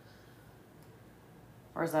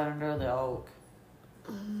 Or is that under the oak?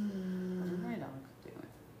 What are my dogs doing?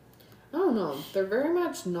 I don't know. They're very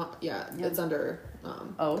much not. Yeah, Yeah. it's under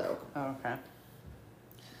Oak? the oak. Oh, okay.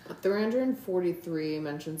 343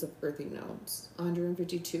 mentions of earthy notes,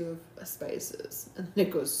 152 of spices, and then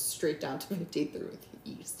it goes straight down to 53 with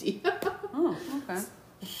yeasty. Oh, okay.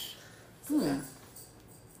 Yeah.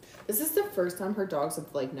 This is the first time her dogs have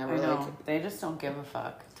like never I know. like. They just don't give a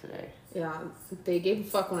fuck today. Yeah, they gave a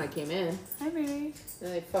fuck when I came in, Hi, baby.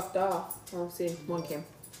 and they fucked off. Oh, see, one came.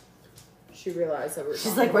 She realized that we were.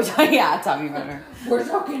 She's talking like, we're talking about her. We're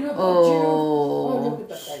talking about you. Oh. Look at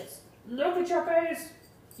the face. Look at your face.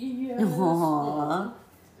 Yes. Aww.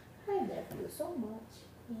 I love you so much.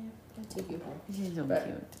 Yeah, I'll take you home. She's so But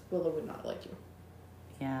cute. Willow would not like you.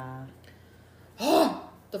 Yeah.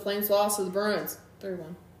 The flames lost to the Bruins.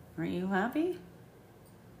 3-1. Aren't you happy?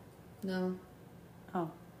 No. Oh.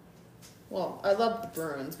 Well, I love the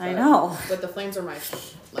Bruins. I know. But the Flames are my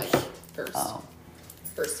like first Oh.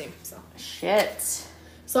 team. So Shit.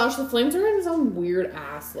 Slash the Flames are in some weird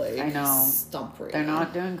ass like I know. stump right They're now.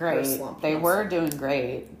 not doing Or great. slump, They not were slump. doing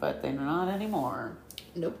great, but they're not anymore.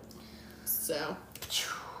 Nope. So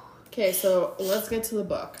okay, so let's get to the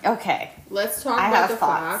book. Okay. Let's talk I about have the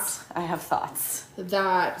thoughts. fact I have thoughts.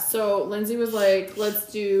 that so Lindsay was like, let's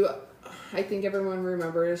do. I think everyone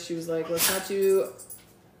remembers. She was like, let's not do.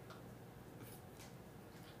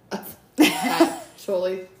 That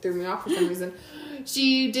totally threw me off for some reason.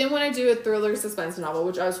 She didn't want to do a thriller suspense novel,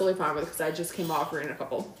 which I was totally fine with because I just came off reading a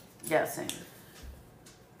couple. Yeah, same.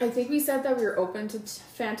 I think we said that we were open to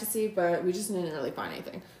fantasy, but we just didn't really find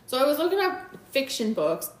anything. So I was looking up fiction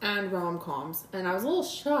books and rom-coms, and I was a little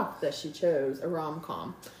shocked that she chose a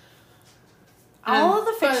rom-com. All of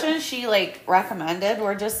the But- fiction she like recommended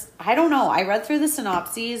were just I don't know. I read through the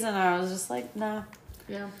synopses and I was just like, nah.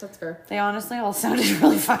 Yeah, that's fair. They honestly all sounded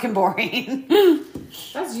really fucking boring.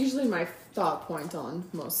 That's usually my thought point on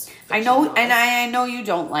most. I fiction know, novels. and I know you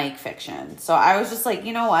don't like fiction, so I was just like,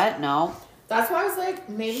 you know what? No. That's why I was like,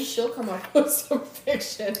 maybe she'll come up with some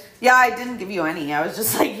fiction. Yeah, I didn't give you any. I was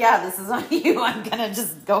just like, yeah, this is on you. I'm gonna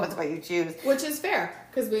just go with what you choose. Which is fair,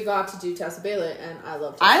 because we got to do Tessa Bailey, and I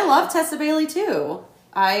love Tessa I Bailey. love Tessa Bailey too.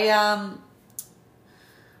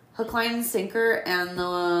 Hook, Line, and Sinker, and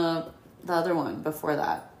the other one before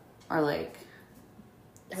that are like.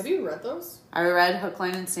 Have you read those? I read Hook,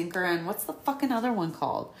 Line, and Sinker, and what's the fucking other one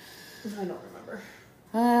called? I don't remember.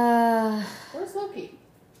 Uh, Where's Loki?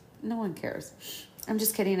 no one cares. I'm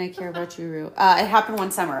just kidding. I care about you, Rue. It Happened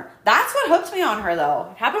One Summer. That's what hooked me on her, though.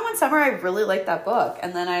 It Happened One Summer. I really liked that book,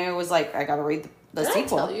 and then I was like, I gotta read the Did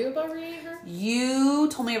sequel. I tell you about reading her? You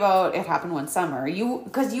told me about It Happened One Summer.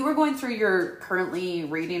 Because you were going through your currently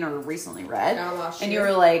reading or recently read. Yeah, last and year. you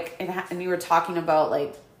were like, and you were talking about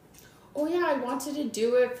like, Oh yeah, I wanted to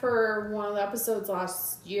do it for one of the episodes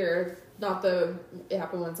last year. Not the It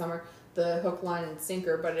Happened One Summer, the Hook, Line, and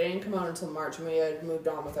Sinker, but it didn't come out until March and we had moved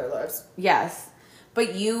on with our lives. yes. But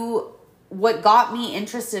what got me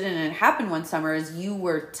interested in It Happened One Summer is you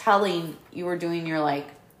were doing your like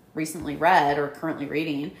recently read or currently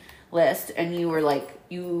reading list, and you were like,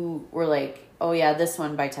 oh yeah, this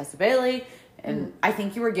one by Tessa Bailey. And I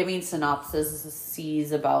think you were giving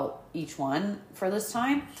synopses about each one for this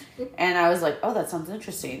time. And I was like, oh, that sounds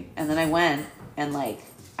interesting. And then I went and like,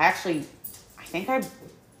 I think I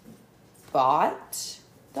bought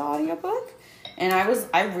the audiobook and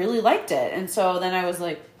I really liked it. And so then I was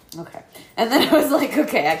like, okay. And then I was like,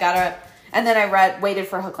 okay, and then I waited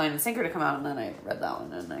for Hook, Line, and Sinker to come out, and then I read that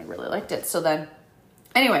one and I really liked it. So then,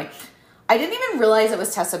 anyway, I didn't even realize it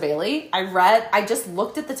was Tessa Bailey. I just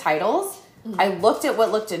looked at the titles. I looked at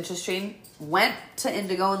what looked interesting, went to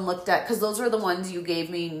Indigo and looked at, because those were the ones you gave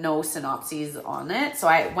me no synopses on it. So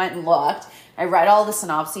I went and looked. I read all the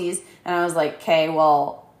synopses, and I was like, okay,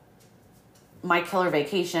 well, My Killer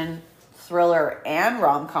Vacation, thriller and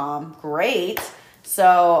rom-com, great. So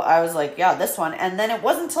I was like, yeah, this one. And then it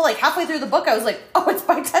wasn't until like halfway through the book, I was like, oh, it's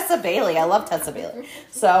by Tessa Bailey. I love Tessa Bailey.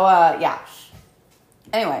 So, yeah.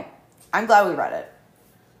 Anyway, I'm glad we read it.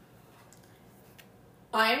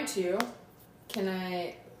 I am too.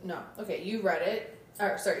 No. Okay, you read it.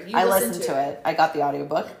 Sorry, you I listened listened to it. I got the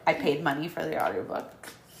audiobook. I paid money for the audiobook.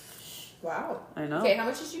 Wow. I know. Okay, how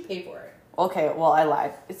much did you pay for it? Okay, well, I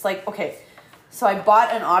lied. It's like, okay, so I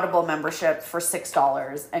bought an Audible membership for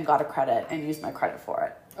 $6 and got a credit and used my credit for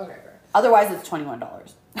it. Okay, fair. Otherwise, it's $21.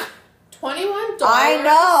 $21? I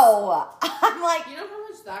know. I'm like, You know how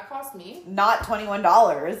much that cost me? not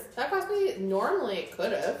 $21. That cost me, normally it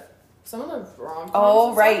could have. Some of the wrong.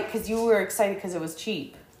 Oh, right, because you were excited because it was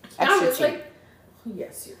cheap. Extra it's cheap. like,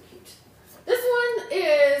 yes, you're cute. This one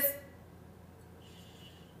is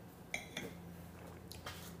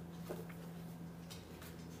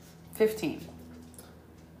 $15.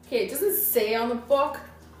 okay. It doesn't say on the book,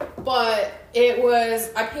 but it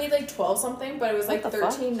was. I paid like 12 something, but it was like What the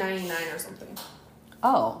fuck? $13.99 or something.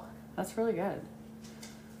 Oh, that's really good.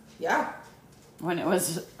 Yeah. When it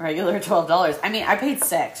was regular $12. I mean, I paid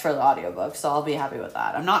 $6 for the audiobook, so I'll be happy with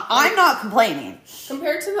that. I'm not complaining.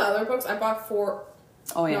 Compared to the other books, I bought four.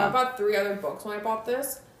 Oh, yeah. No, I bought 3 other books when I bought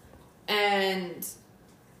this, and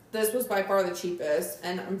this was by far the cheapest.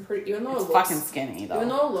 And I'm pretty, even though It's it looks fucking skinny, though. even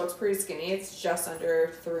though it looks pretty skinny, it's just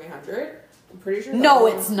under 300. I'm pretty sure. No,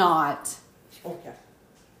 that it's one- not. Oh yeah.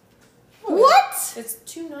 What? It's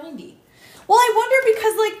 $2.90. Well, I wonder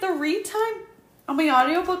because, like, the read time on my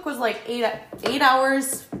audiobook was, like, 8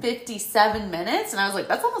 hours, 57 minutes. And I was like,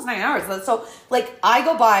 that's almost 9 hours. So, like, I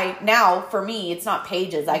go by, now, for me, it's not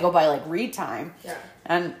pages. I go by, like, read time. Yeah.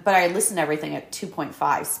 But I listen to everything at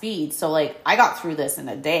 2.5 speed. So, like, I got through this in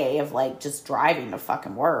a day of, like, just driving to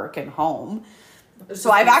fucking work and home.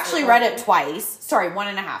 So I've actually read it twice. Sorry,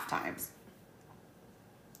 1.5 times.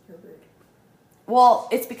 You're rude. Well,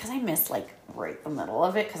 it's because I missed, like, right the middle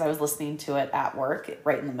of it because I was listening to it at work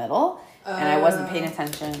right in the middle. And I wasn't paying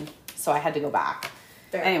attention. So I had to go back.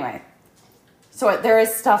 Fair. Anyway. So there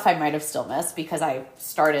is stuff I might have still missed because I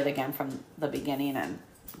started again from the beginning and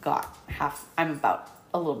got I'm about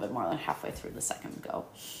a little bit more than halfway through the second go.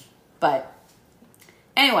 But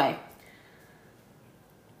anyway.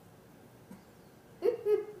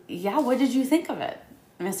 Yeah, what did you think of it?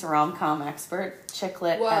 Miss Rom-Com expert, chick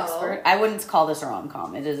lit expert. I wouldn't call this a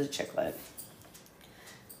rom-com. It is a chick lit.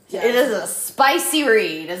 Yeah. It is a spicy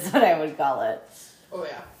read, is what I would call it. Oh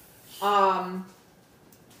yeah.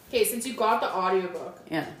 Okay, since you got the audiobook,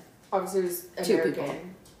 Yeah. obviously it was 2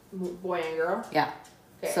 American, boy and girl. Yeah.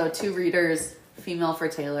 Okay. So 2 readers, female for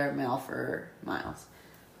Taylor, male for Miles.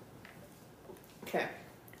 Okay.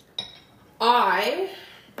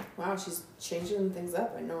 Wow, she's changing things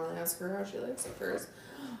up. I normally ask her how she likes it first.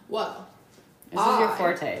 Well, This is your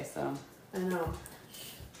forte, so. I know.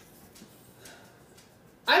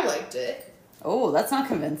 I liked it. Oh, that's not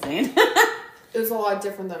convincing. It was a lot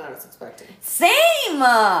different than I was expecting. Same!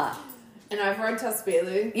 And I've read Tess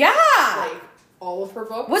Bailey, Yeah! like, all of her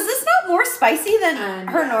books. Was this not more spicy than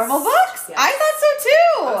her Yes. normal books? Yes. I thought so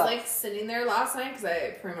too! I was, like, sitting there last night, because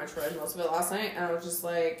I pretty much read most of it last night, and I was just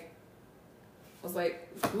like,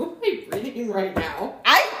 who am I reading right now?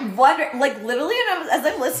 I wonder, like, literally, as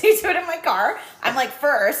I'm listening to it in my car, I'm like,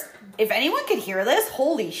 first, if anyone could hear this,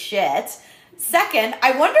 holy shit. Second,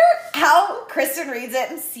 I wonder how Kristen reads it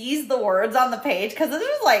and sees the words on the page, because this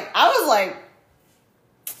was like, I was like,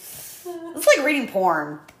 It's like reading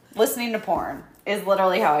porn. Listening to porn is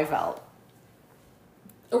literally how I felt.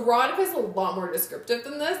 Erotica is a lot more descriptive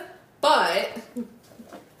than this, but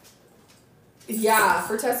yeah,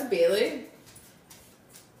 for Tessa Bailey.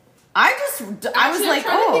 I was like,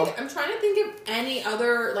 oh. I'm trying to think of any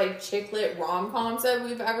other like chick lit rom-coms that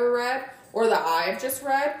we've ever read or that I've just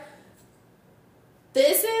read.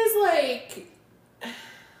 This is like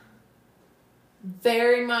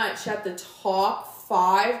very much at the top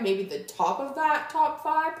 5, maybe the top of that top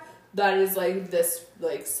 5. That is like this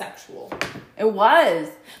like sexual. It was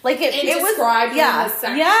like it was describing the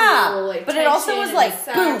sexual, like, but it also was like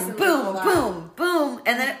boom, and boom, like boom, boom,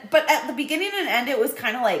 and then but at the beginning and end it was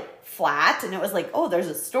kind of like flat, and it was like, oh, there's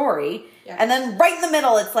a story, and then right in the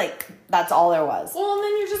middle it's like that's all there was. Well, and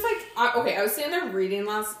then you're just like, I was sitting there reading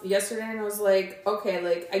yesterday, and I was like, okay,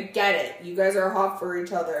 like I get it, you guys are hot for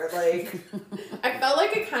each other. Like, I felt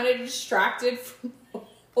like it kind of distracted from the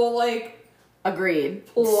whole like. Agreed.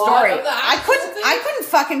 Story. I couldn't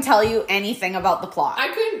fucking tell you anything about the plot. I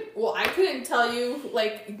couldn't tell you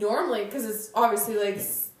like normally because it's obviously like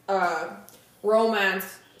romance,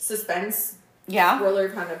 suspense, thriller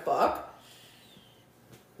kind of book.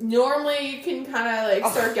 Normally you can kind of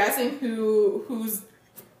like start guessing who's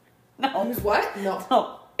what?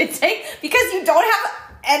 No. It's because you don't have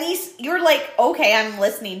any. You're like, okay, I'm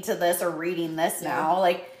listening to this or reading this now.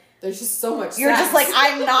 Like, there's just so much. You're just like,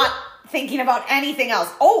 I'm not thinking about anything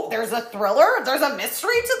else. Oh, there's a thriller. There's a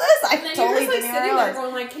mystery to this. I totally you're just, like, sitting there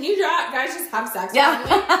going like, can you guys just have sex with me?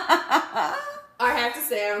 I have to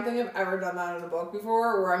say, I don't think I've ever done that in a book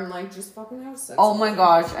before, where I'm like, just fucking have sex. Oh my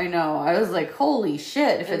gosh, I know. I was like, holy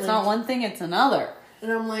shit! If it's not one thing, it's another.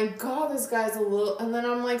 And I'm like, God, this guy's a little. And then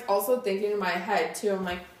I'm like, also thinking in my head too. I'm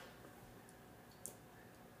like,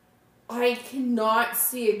 I cannot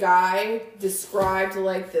see a guy described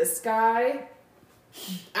like this guy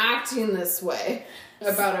acting this way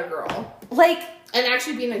about a girl. Like, and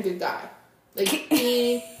actually being a good guy. Like,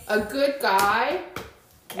 being a good guy,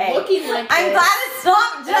 looking like this. I'm glad it's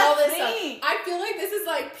not just me. I feel like this is,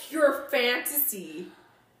 like, pure fantasy.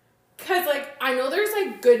 Because, like, I know there's,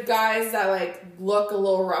 like, good guys that, like, look a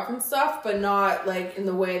little rough and stuff, but not, like, in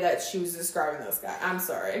the way that she was describing this guy. I'm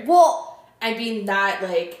sorry. Well, I mean, that,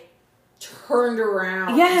 like, turned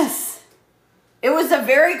around. Yes. It was a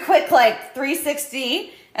very quick, like,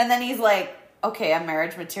 360, and then he's like, okay, I'm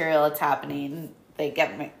marriage material, it's happening. He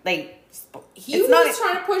was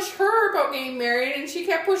trying to push her about getting married, and she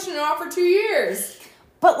kept pushing it off for 2 years.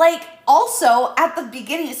 But, like, also, at the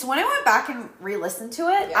beginning, so when I went back and re-listened to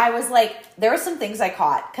it, I was like, there were some things I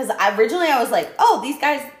caught. Because originally I was like, oh, these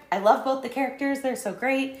guys, I love both the characters, they're so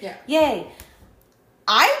great. Yeah. Yay.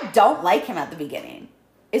 I don't like him at the beginning,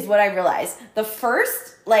 is what I realized. The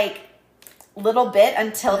first, like, little bit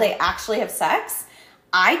until they actually have sex,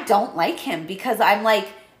 I don't like him because I'm like,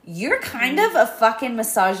 you're kind of a fucking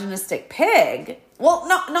misogynistic pig. Well,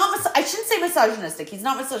 I shouldn't say misogynistic. He's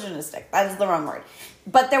not misogynistic. That is the wrong word.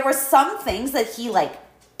 But there were some things that he, like,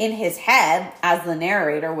 in his head, as the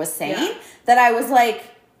narrator was saying, that I was like,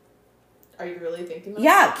 are you really thinking that?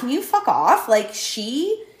 Yeah, can you fuck off? Like,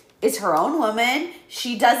 she is her own woman.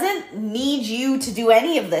 She doesn't need you to do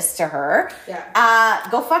any of this to her. Yeah.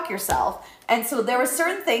 Go fuck yourself. And so there were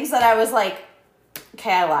certain things that I was like,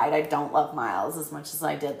 okay, I lied. I don't love Miles as much as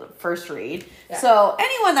I did the first read. Yeah. So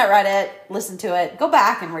anyone that read it, listen to it, go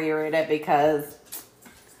back and reread it because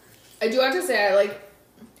I do have to say,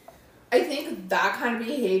 I think that kind of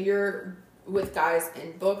behavior with guys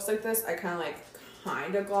in books like this, I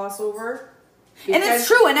kind of gloss over. And it's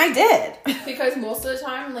true, and I did. Because most of the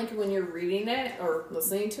time, like, when you're reading it or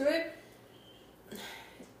listening to it,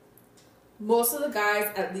 most of the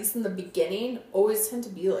guys, at least in the beginning, always tend to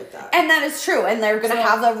be like that. And that is true. And they're going to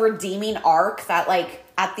have a redeeming arc that, like,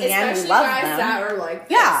 at the end, we love them. Especially guys that are like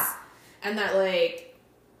this. Yeah. And that, like,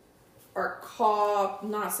 are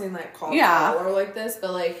not saying, like, color like this,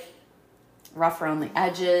 but, like, rough around the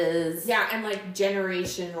edges. Yeah, and, like,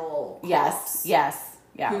 generational Yes.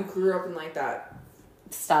 Yeah. Who grew up in, like, that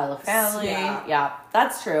style of family. Yeah,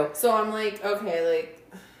 that's true. So I'm like, okay,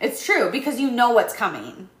 like, it's true because you know what's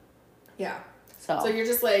coming. Yeah. So you're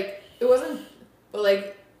just like, it wasn't, but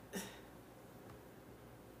like,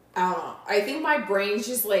 I don't know. I think my brain's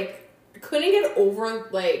just like, couldn't get over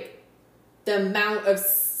like the amount of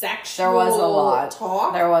sexual there was a lot.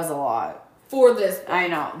 Talk. There was a lot. For this book. I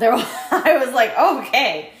know. I was like,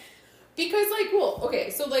 okay. Because, like, well, okay,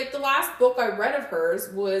 so, like, the last book I read of hers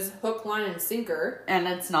was Hook, Line, and Sinker. And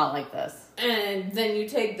it's not like this. And then you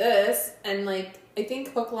take this, and, like, I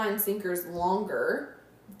think Hook, Line, and Sinker is longer,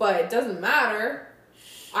 but it doesn't matter.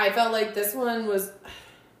 I felt like this one was...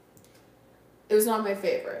 It was not my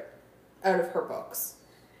favorite. out of her books.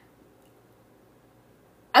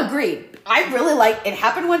 Agreed. I really like It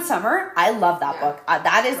Happened One Summer. I love that book.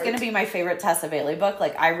 That is going to be my favorite Tessa Bailey book.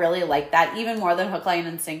 Like, I really like that even more than Hook, Line,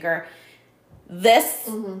 and Sinker. This,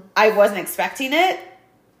 I wasn't expecting it.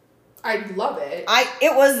 I love it.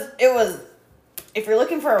 It was, if you're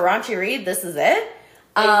looking for a raunchy read, this is it.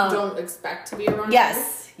 I don't expect to be a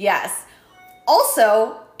raunchy Yes.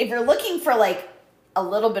 Also, if you're looking for like a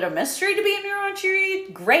little bit of mystery to be in your raunchy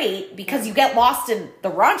read, great, because you get lost in the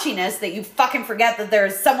raunchiness that you fucking forget that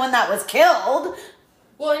there's someone that was killed.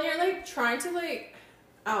 Well, and you're like trying to like,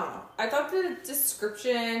 I don't know. I thought the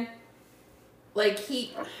description, like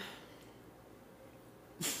he...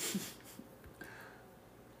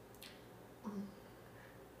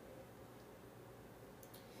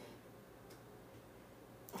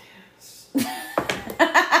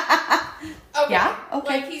 Okay. Yeah?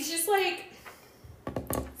 Okay. Like, he's just like...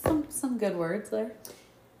 Some good words there.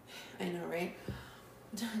 I know, right?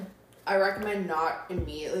 I recommend not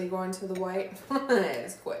immediately going to the white.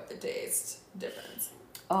 It's quite the taste difference.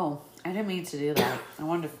 Oh, I didn't mean to do that. I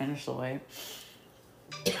wanted to finish the white.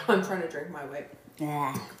 I'm trying to drink my white.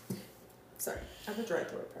 Yeah. Sorry. I have a dry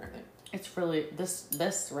throat, apparently. It's really...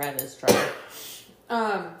 This red is dry.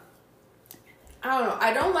 I don't know.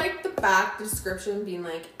 I don't like the back description being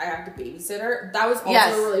like, I have to babysit her. That was also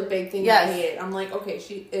a really big thing that I hated. I'm like, okay,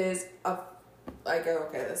 she is a... Like,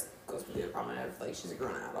 okay, this goes with the problem of, like, she's a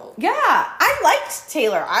grown adult. Yeah, I liked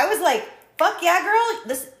Taylor. I was like, fuck yeah, girl.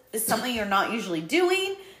 This is something you're not usually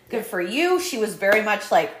doing. Good for you. She was very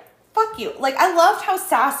much like, fuck you. Like, I loved how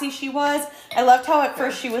sassy she was. I loved how at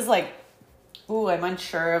first she was like, ooh, I'm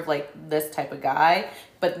unsure of, like, this type of guy.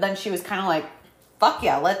 But then she was kind of like, fuck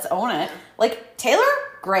yeah, let's own it. Like, Taylor,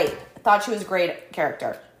 great. I thought she was a great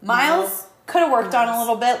character. Miles could have worked on a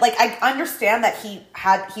little bit. Like, I understand that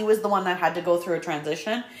he was the one that had to go through a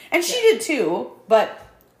transition. And she did too. But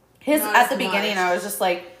his, Not at the as beginning, much. I was just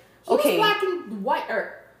like, He okay. was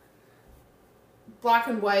black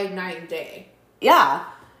and white night and day. Yeah.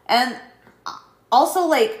 And also,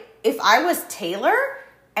 like, if I was Taylor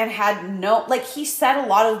and had no, like, he said a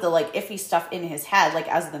lot of the, like, iffy stuff in his head, like,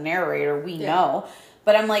 as the narrator, we know.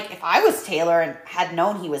 But I'm like, if I was Taylor and had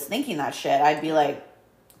known he was thinking that shit, I'd be like,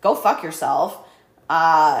 go fuck yourself.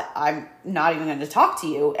 I'm not even going to talk to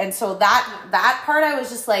you. And so that part, I was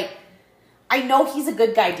just like, I know he's a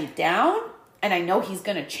good guy deep down, and I know he's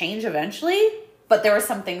going to change eventually. But there were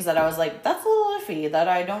some things that I was like, that's a little iffy, that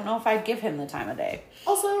I don't know if I'd give him the time of day.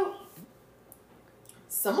 Also,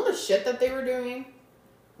 some of the shit that they were doing,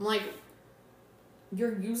 I'm like,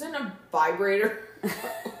 you're using a vibrator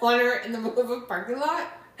on her in the middle of a parking lot?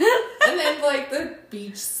 And then, like, the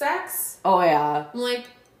beach sex. Oh, yeah. I'm like,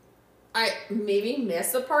 I maybe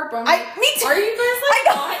missed a part, but I'm Me like, too. are you guys, like,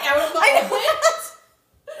 not out of the moment?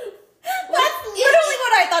 That's literally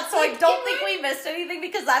what I thought. So I don't think we missed anything,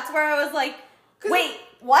 because that's where I was like, wait,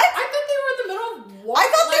 what? I thought they were in the middle of what? I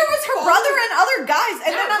thought there was her brother and other guys.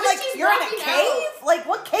 And then I'm but like, she's you're in a walking cave? out. Like,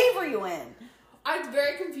 what cave are you in? I was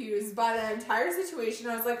very confused by the entire situation.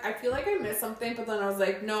 I was like, I feel like I missed something, but then I was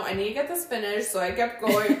like, no, I need to get this finished. So I kept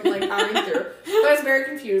going, like, powering through. But I was very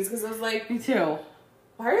confused because I was like, Me too.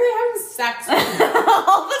 why are they having sex?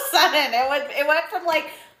 All of a sudden, it went from, like,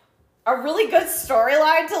 a really good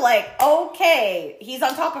storyline to, like, okay, he's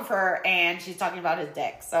on top of her and she's talking about his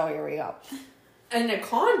dick. So here we go. And a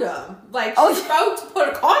condom. Like, she's about to put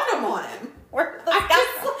a condom on him. What's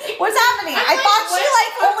happening? I thought she,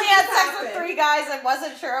 like, only had sex with 3 guys and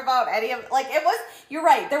wasn't sure about any of, like, it was, you're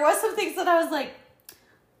right. There was some things that I was like,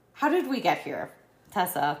 how did we get here?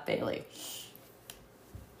 Tessa Bailey.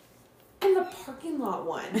 And the parking lot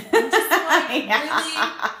one. I'm just like, really?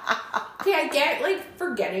 Okay, I get, like,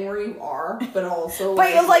 forgetting where you are, but also,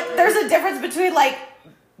 But you're like, there's a difference between, like,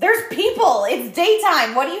 there's people. It's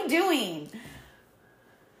daytime. What are you doing?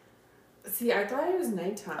 See, I thought it was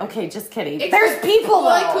nighttime. Okay, just kidding. There's people,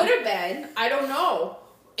 well, though. it could have been. I don't know.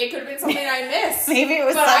 It could have been something I missed. Maybe it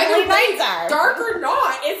was but suddenly either way, nighttime. dark or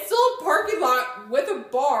not, it's still a parking lot with a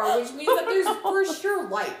bar, which means that there's for sure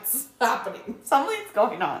lights happening. Something's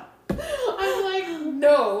going on. I'm like,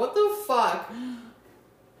 no, what the fuck?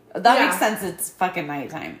 That makes sense. It's fucking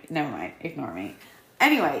nighttime. Never mind. Ignore me.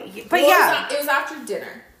 Anyway, but well, it was after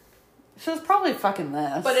dinner. She was probably fucking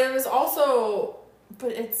this. But it was also,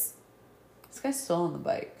 it's... This guy's still on the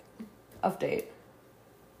bike. Update.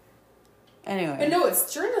 Anyway. But no,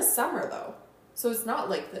 it's during the summer, though. So it's not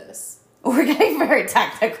like this. We're getting very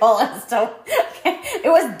technical as to... Okay. It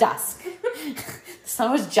was dusk. The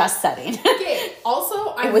sun was just setting. Okay,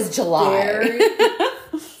 also, It was July.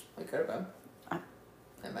 It could have been.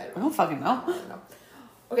 It might have I been. don't fucking know. I don't know.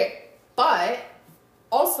 Okay, but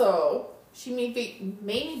Also, she made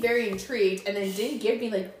me very intrigued and then didn't give me,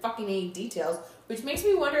 like, fucking any details, which makes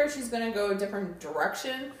me wonder if she's going to go a different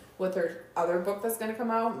direction with her other book that's going to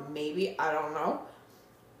come out. Maybe. I don't know.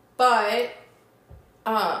 But,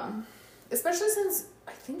 especially since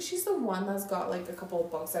I think she's the one that's got, like, a couple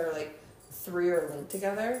of books that are, like, 3 are linked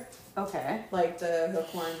together. Okay. Like the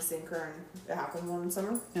Hook, Line, Sinker, and It Happened One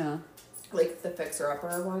Summer. Yeah. Like the Fixer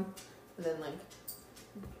Upper one. And then, like,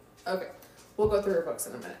 okay. We'll go through her books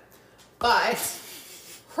in a minute. But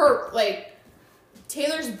her, like,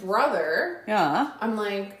 Taylor's brother. Yeah. I'm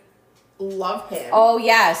like, love him. Oh,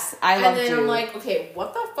 yes. I love Jude. And then I'm like, okay,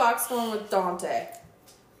 what the fuck's going with Dante?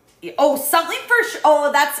 Oh, something for sure.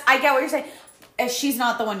 Oh, I get what you're saying. She's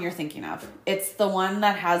not the one you're thinking of. It's the one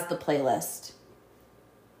that has the playlist.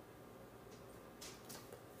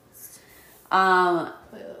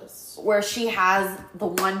 Where she has the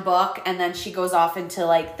one book and then she goes off into,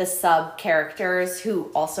 like, the sub characters who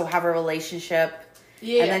also have a relationship.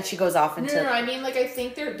 Yeah. And then she goes off into... No, I mean, like, I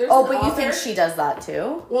think there's Oh, but you think she does that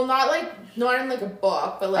too? Well, not in, like, a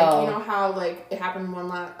book, but, like, you know how, like, It Happened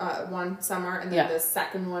one summer and then the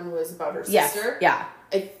second one was about her sister? Yeah.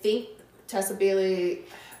 I think Tessa Bailey,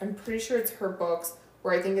 I'm pretty sure it's her books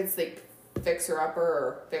where I think it's, like, Fixer Upper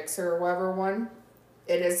or Fixer or whatever one.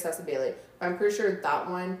 It is Tessa Bailey. But I'm pretty sure that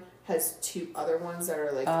one has 2 other ones that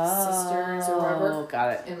are, like, sisters or whatever. Oh,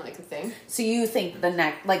 got it. In, like, a thing. So you think the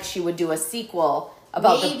next, like, she would do a sequel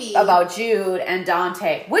about Jude and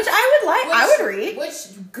Dante, which I would like. I would read. Which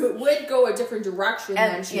would go a different direction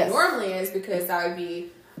than she normally is, because that would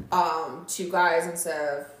be 2 guys instead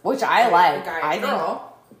of... Which I like. A guy and a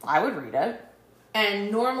girl. I would read it.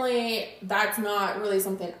 And normally, that's not really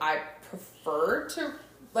something I prefer to,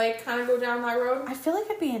 like, kind of go down that road. I feel like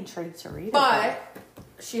I'd be intrigued to read it. But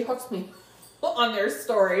she hooked me on their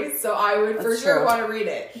stories, so I would for sure want to read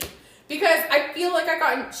it. Because I feel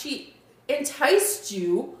like she enticed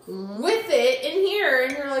you with it in here,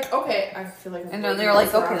 and you're like, okay, I feel like... And then they're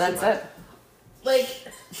like, okay, that's it. Like,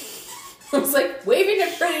 I was like waving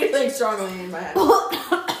it pretty, like, strongly in my head.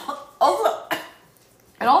 Also,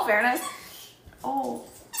 in all fairness... Oh,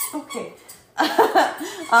 okay.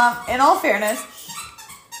 In all fairness...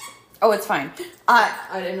 Oh, it's fine. I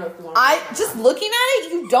didn't know if you wanted just looking at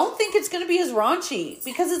it, you don't think it's going to be as raunchy.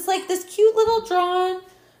 Because it's like this cute little drawn...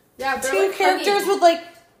 Yeah, they're 2 like characters with, like,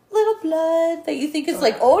 little blood that you think is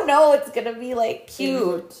like, oh no, it's going to be, like,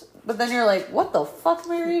 cute. But then you're like, what the fuck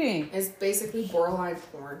am I reading? It's basically borderline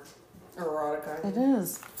porn. Erotica. It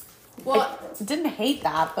is. Well, I didn't hate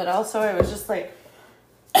that, but also I was just like...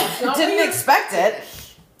 didn't expect it.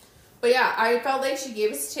 But yeah, I felt like she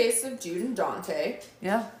gave us a taste of Jude and Dante.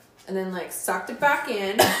 Yeah. And then, like, sucked it back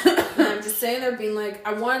in. And I'm just sitting there being like,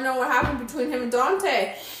 I want to know what happened between him and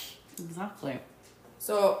Dante. Exactly.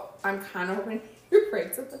 So I'm kind of hoping you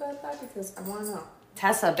breaks up about that, because I want to know.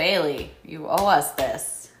 Tessa Bailey, you owe us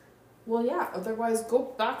this. Well, yeah. Otherwise,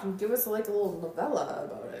 go back and give us, like, a little novella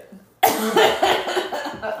about it.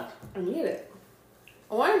 I need it.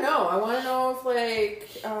 I want to know. I want to know if,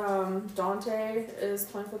 like, Dante is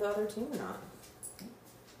playing for the other team or not.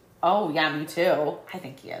 Oh, yeah, me too. I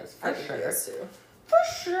think he is, for think sure. he is, too. For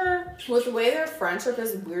sure. With the way their friendship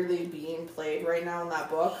is weirdly being played right now in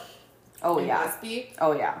that book. Oh, yeah. Westby.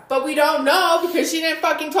 Oh, yeah. But we don't know because she didn't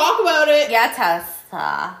fucking talk about it. Yeah,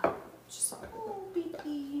 Tessa. She's not a good Oh,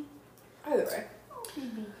 baby. Either way. Oh,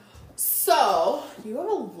 baby. So, you have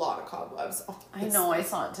a lot of cobwebs. Oh, I know, I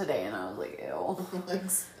saw it today and I was like, ew.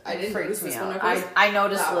 I didn't notice this one. I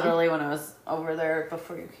noticed literally when I was over there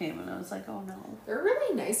before you came and I was like, oh no. They're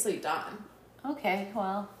really nicely done. Okay,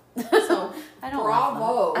 well. So, I don't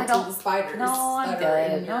bravo to the spiders. No, I'm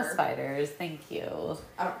good. No spiders. Thank you.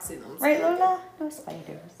 I don't see them. Right, Lola? No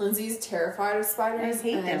spiders. Lindsay's terrified of spiders. I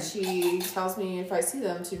hate them. And she tells me if I see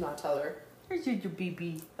them to not tell her. Here's your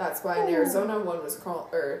baby. That's why in Arizona one was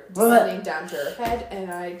descending down to her head,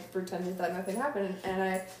 and I pretended that nothing happened, and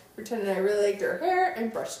I pretended I really liked her hair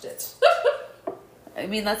and brushed it. I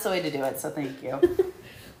mean, that's the way to do it, so thank you.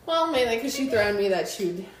 Well, mainly because she threatened me that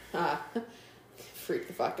she'd freak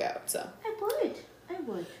the fuck out, so. I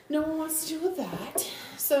would. No one wants to deal with that.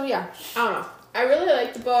 So, yeah, I don't know. I really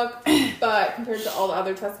liked the book, but compared to all the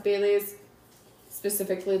other Tessa Baileys,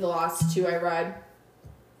 specifically the last 2 I read,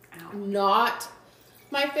 not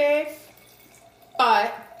my fave,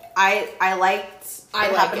 but I liked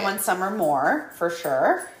It Happened it. One Summer more, for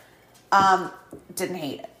sure. Didn't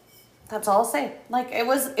hate it. That's all I'll say. Like, it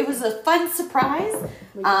was a fun surprise.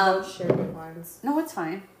 We can both share good lines. No, it's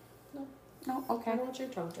fine. No, okay. I don't want your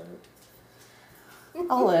tongue to hurt.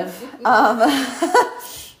 I'll live.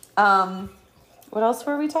 What else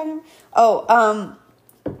were we talking about? Oh,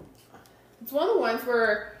 It's one of the ones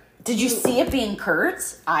where... Did you see it being Kurt?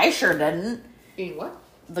 I sure didn't. Being what?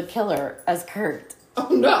 The killer as Kurt. Oh,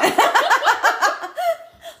 no.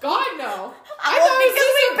 God, no. I Well, thought it because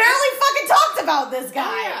was we barely fucking talked about this guy.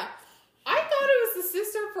 Oh, yeah. I thought it was the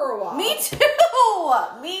sister for a while. Me too.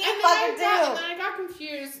 Me And fucking too. And then I got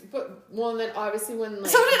confused. But, well, and then obviously when,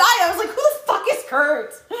 like... So did I. I was like, who the fuck is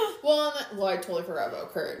Kurt? Well, I totally forgot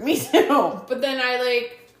about Kurt. Me too. But then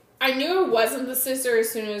I knew it wasn't the sister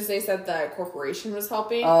as soon as they said that corporation was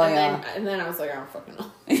helping. Oh, and then I was like, I don't fucking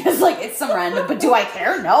know. It's like, it's some random, but do I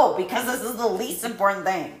care? No, because this is the least important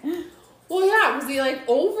thing. Well, yeah, because he, like,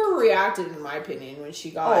 overreacted, in my opinion, when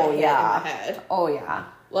she got hit in the head. Oh, yeah.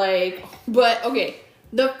 Like, but, okay,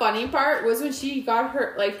 the funny part was when she got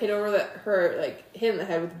her, like, hit in the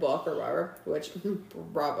head with the book or whatever, which,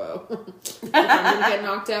 bravo. If I'm gonna get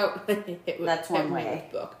knocked out, That's one way.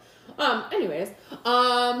 With the book. Anyways,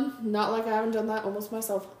 not like I haven't done that almost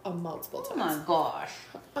myself multiple times. Oh my gosh.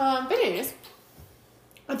 But anyways,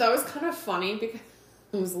 I thought it was kind of funny because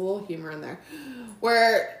there was a little humor in there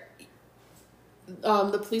where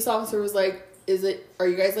the police officer was like, are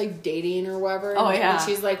you guys like dating or whatever? Oh, yeah. And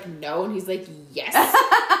she's like, no. And he's like, yes.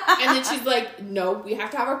 And then she's like, no, we have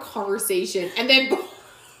to have a conversation. And then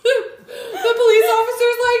the police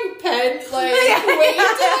officer's like waiting to like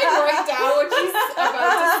write down what she's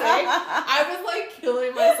about to say. I was like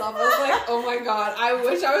killing myself. I was like, oh my God, I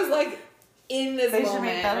wish I was like in this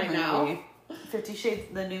moment right now. 50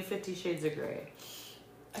 Shades, the new 50 Shades of Grey.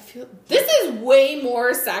 I feel this is way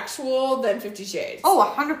more sexual than 50 Shades.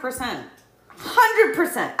 Oh, 100%.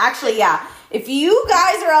 100%. Actually, yeah. If you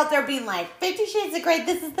guys are out there being like, 50 Shades of Grey,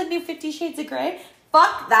 this is the new 50 Shades of Grey,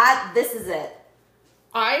 fuck that, this is it.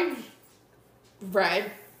 I've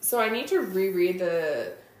read, so I need to reread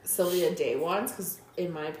the Sylvia Day ones, because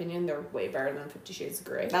in my opinion, they're way better than 50 Shades of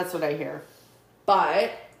Grey. That's what I hear.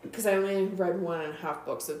 But, because I only read 1.5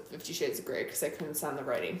 books of 50 Shades of Grey, because I couldn't stand the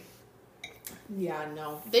writing. Yeah,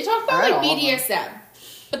 no. They talk about, like, BDSM.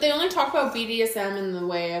 But they only talk about BDSM in the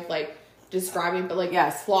way of, like, describing, but, like,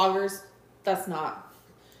 yes, floggers, that's not.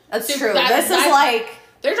 That's true. This is like...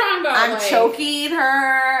 They're talking about, I'm like, choking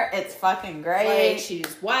her. It's fucking great. Like,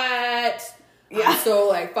 she's wet. Yeah. I'm so,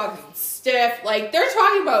 like, fucking stiff. Like, they're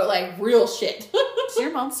talking about, like, real shit. Does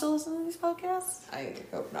your mom still listen to these podcasts? I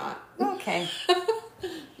hope not. Okay.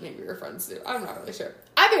 Maybe your friends do. I'm not really sure.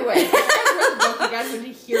 Either way, if you guys read the book, you guys need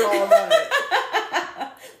to hear all about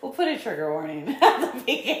it. We'll put a trigger warning at the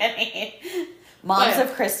beginning. Moms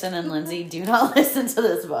of Kristen and Lindsay, do not listen to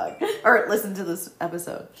this book. Or listen to this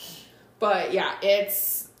episode. But, yeah,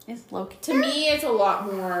 it's low. To me, it's a lot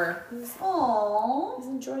more... Aww. He's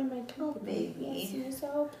enjoying my company. Baby.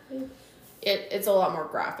 It's a lot more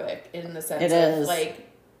graphic in the sense it is. Of, like...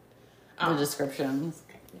 the descriptions.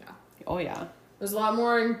 Yeah. Oh, yeah. There's a lot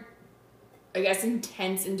more, I guess,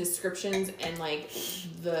 intense in descriptions and, like,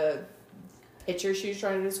 the picture she was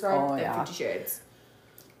trying to describe than 50 Shades.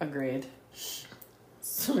 Agreed.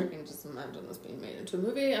 So I can just imagine this being made into a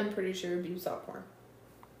movie. I'm pretty sure it'd be soft porn.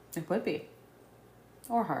 It would be.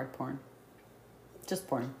 Or hard porn. Just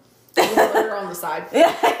porn. Or on the side.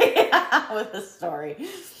 Yeah, with a story.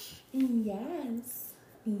 Yes.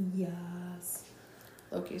 Yes.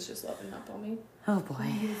 Loki's just loving up on me. Oh, boy.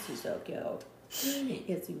 He's so cute.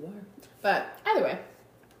 Yes, you are. But either way,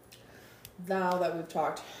 now that we've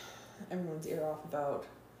talked everyone's ear off about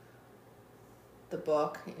the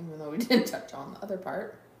book, even though we didn't touch on the other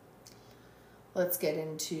part, let's get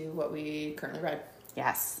into what we currently read.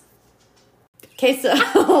 Yes. Okay, so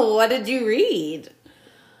what did you read?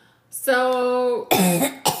 So,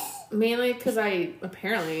 mainly because I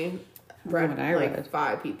apparently read like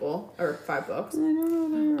 5 books. I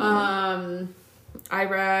don't know. I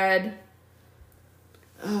read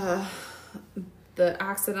The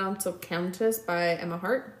Accidental Countess by Emma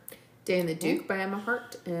Hart, Day and the Duke by Emma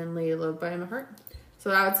Hart, and Lady Love by Emma Hart. So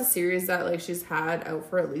that's a series that like she's had out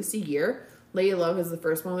for at least a year. Lady Love is the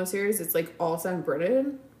first one of the series. It's like all set in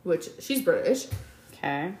Britain, which she's British.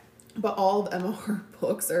 Okay. But all of Emma Hart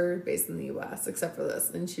books are based in the US except for this.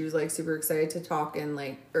 And she was like super excited to talk and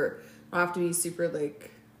like, or don't have to be super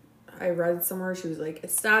like, I read somewhere she was like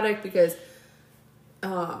ecstatic because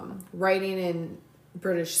writing in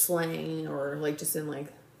British slang or like just in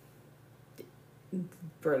like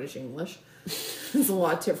British English is a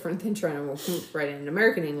lot different than trying to write in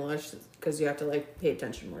American English because you have to like pay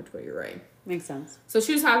attention more to what you're writing. Makes sense. So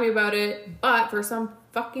she was happy about it, but for some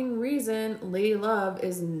fucking reason, Lady Love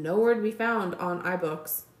is nowhere to be found on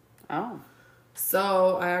iBooks. Oh.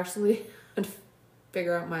 So I actually had to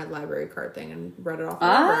figure out my library card thing and read it off the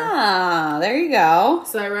library. Ah, there you go.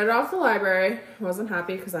 So I read it off the library. Wasn't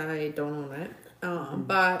happy because I don't own it.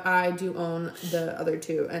 But I do own the other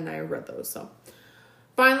two, and I read those. So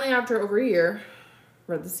finally, after over a year,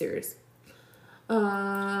 read the series.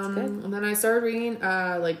 And then I started reading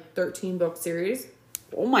 13 book series.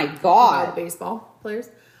 Oh my About god. baseball players.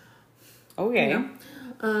 Okay. Yeah.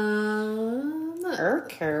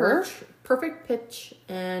 Perfect Pitch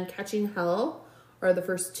and Catching Hell are the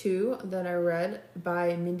first two that I read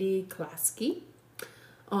by Mindy Klasky.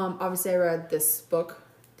 Obviously, I read this book,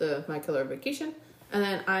 The My Killer Vacation, and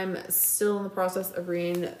then I'm still in the process of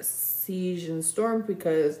reading Siege and Storm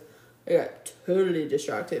because I got totally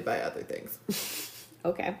distracted by other things.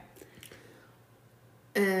 Okay.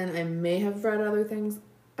 And I may have read other things.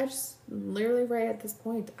 I just literally right at this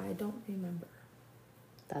point, I don't remember.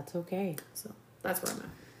 That's okay. So that's where I'm at.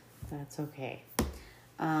 That's okay.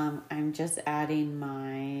 I'm just adding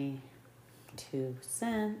my 2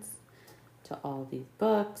 cents to all these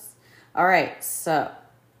books. All right, so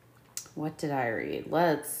what did I read?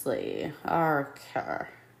 Let's see. Okay.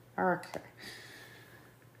 I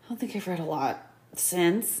don't think I've read a lot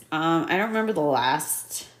since. I don't remember the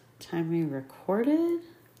last time we recorded.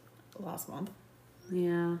 Last month.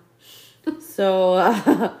 Yeah. So,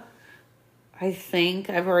 I think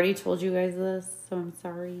I've already told you guys this, so I'm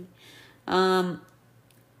sorry.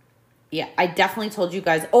 Yeah, I definitely told you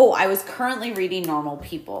guys. Oh, I was currently reading Normal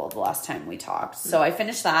People the last time we talked. So I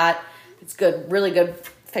finished that. It's good, really good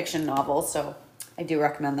fiction novel. So I do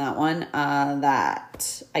recommend that one.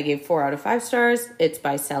 That I gave 4 out of 5 stars. It's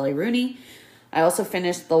by Sally Rooney. I also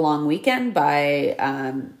finished The Long Weekend by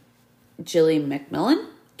Gilly McMillan.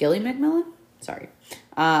 Sorry.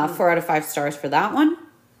 4 out of 5 stars for that one.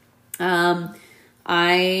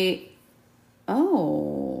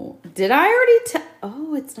 Did I already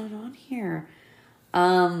oh, it's not on here.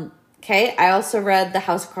 Okay, I also read The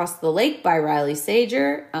House Across the Lake by Riley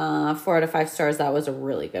Sager. 4 out of 5 stars. That was a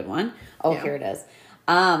really good one. Oh, yeah. Here it is.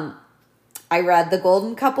 I read The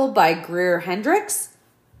Golden Couple by Greer Hendricks.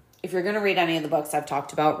 If you're going to read any of the books I've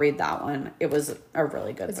talked about, read that one. It was a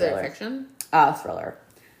really good thriller. Is it fiction? Thriller.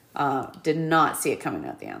 Did not see it coming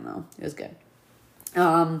at the end, though. It was good.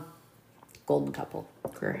 Golden Couple,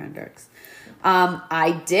 Greer Hendricks.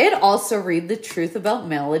 I did also read The Truth About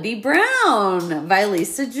Melody Brown by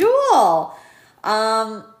Lisa Jewell.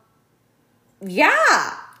 Yeah.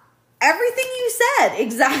 Everything you said.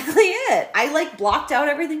 Exactly it. I blocked out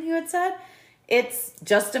everything you had said. It's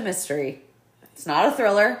just a mystery. It's not a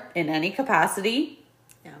thriller in any capacity.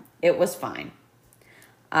 Yeah. It was fine.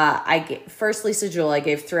 First Lisa Jewell, I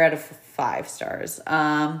gave 3 out of 5 stars.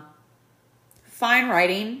 Fine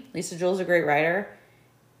writing. Lisa Jewell's a great writer.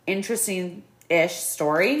 Interesting-ish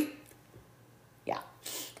story. Yeah.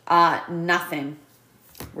 Nothing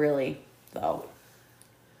really, though.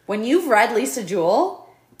 When you've read Lisa Jewell,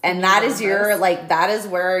 and that is that is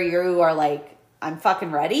where you are like, I'm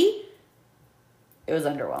fucking ready, it was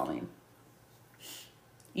underwhelming.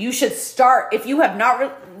 You should start, if you have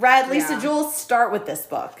not read Lisa Jewell, start with this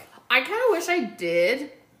book. I kind of wish I did,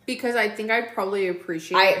 because I think I probably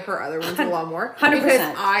appreciate her other ones a lot more. 100%.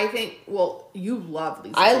 Because I think, you love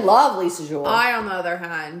Lisa I Jewell. love Lisa Jewell. I, on the other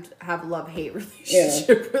hand, have a love-hate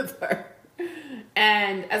relationship with her.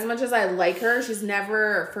 And as much as I like her, she's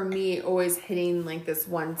never, for me, always hitting this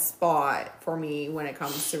one spot for me when it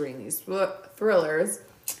comes to reading these thrillers.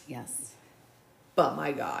 Yes. But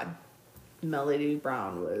my God, Melody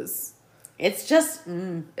Brown was... It's just...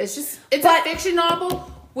 It's a fiction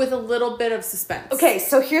novel with a little bit of suspense. Okay,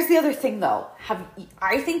 so here's the other thing, though.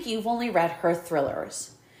 I think you've only read her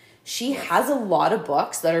thrillers. She has a lot of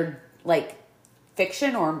books that are,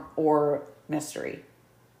 fiction or mystery.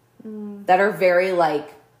 That are very,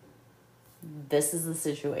 this is the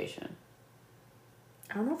situation.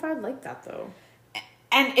 I don't know if I'd like that, though.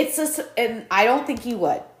 And and I don't think you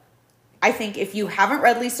would. I think if you haven't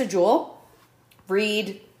read Lisa Jewell,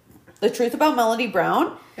 read The Truth About Melody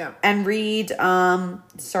Brown. Yeah. And read, I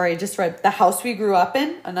just read The House We Grew Up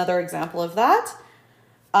In, another example of that.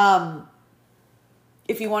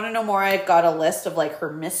 If you want to know more, I've got a list of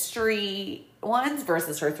her mystery ones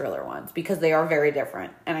versus her thriller ones, because they are very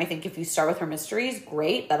different. And I think if you start with her mysteries,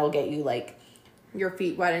 great. That'll get you your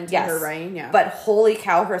feet wet into her writing. Yeah. But holy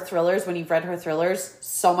cow, her thrillers, when you've read her thrillers,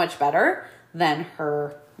 so much better than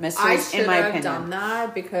her mysteries, in my opinion. I should have done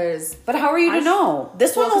that because... But how are you to know?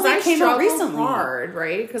 This one only came out recently. Hard,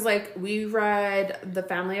 right? Because we read The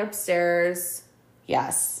Family Upstairs.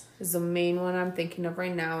 Yes. Is the main one I'm thinking of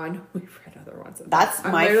right now. I know we've read other ones. I'm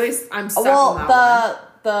stuck on that one.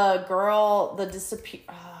 The girl,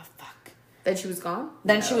 oh, fuck. Then she was gone?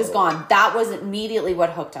 She was gone. That was immediately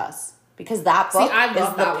what hooked us. Because that book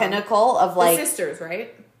is the pinnacle of The sisters,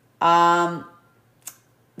 right?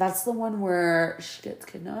 That's the one where she gets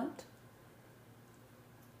kidnapped.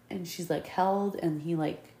 And she's like held and he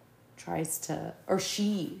like tries to, or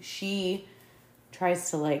she tries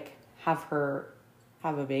to like have a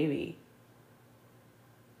baby.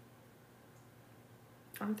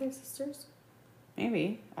 Aren't they sisters?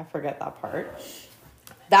 Maybe. I forget that part.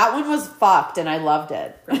 That one was fucked and I loved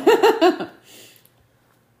it. That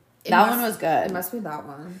one was good. It must be that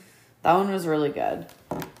one. That one was really good.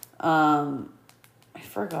 I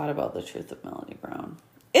forgot about The Truth of Melody Brown.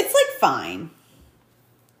 It's like fine.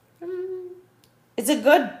 It's a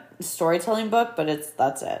good storytelling book, but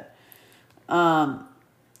that's it.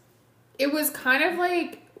 It was kind of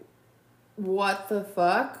like, what the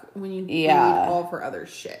fuck when you read all of her other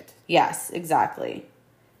shit. Yes, exactly.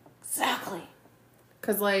 Exactly.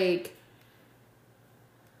 Because, like,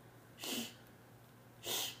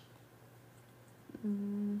 I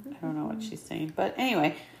don't know what she's saying, but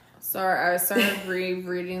anyway. Sorry, I started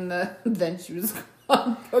rereading then she was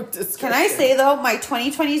on book description. Can I say, though, my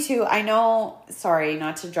 2022, I know, sorry,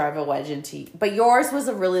 not to drive a wedge into, but yours was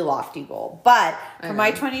a really lofty goal. But for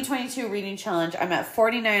my 2022 reading challenge, I'm at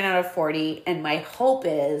 49 out of 40, and my hope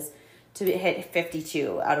is to hit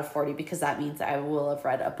 52 out of 40 because that means I will have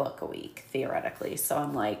read a book a week, theoretically. So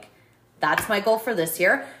I'm like, that's my goal for this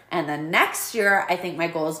year. And then next year, I think my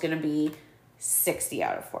goal is going to be 60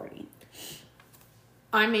 out of 40.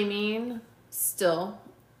 I'm aiming still,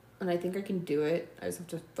 and I think I can do it. I just have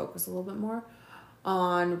to focus a little bit more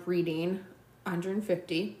on reading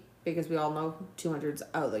 150 because we all know 200's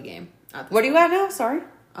out of the game. What are you at now? Sorry?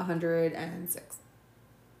 106.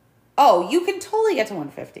 Oh, you can totally get to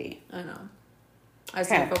 150. I know. I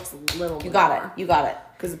just have to focus a little bit. You got it. You got it.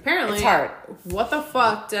 Because apparently, it's hard. What the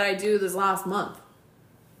fuck did I do this last month?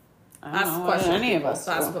 That's the question. Any of us.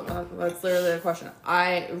 That's literally the question.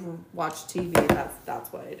 I watched TV.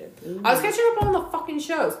 That's what I did. Mm-hmm. I was catching up on the fucking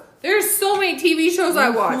shows. There's so many TV shows I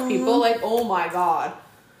watch. People like, oh my god.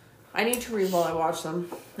 I need to read while I watch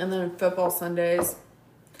them. And then football Sundays.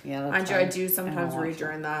 Yeah, that's I do sometimes read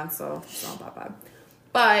during that, so it's not that bad.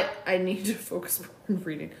 But I need to focus more on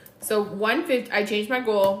reading. So 150. I changed my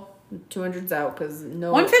goal. 200's out because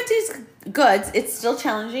no. 150's good. It's still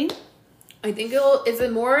challenging. I think it's a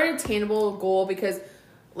more attainable goal because,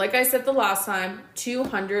 like I said the last time,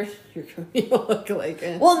 200, you're going to look like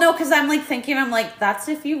it. Well, no, because I'm like thinking, that's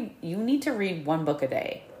if you need to read one book a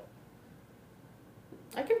day.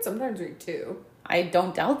 I can sometimes read two. I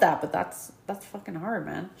don't doubt that, but that's fucking hard,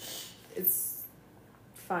 man. It's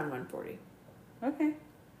fine, 140. Okay.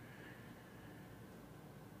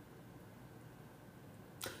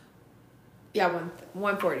 Yeah,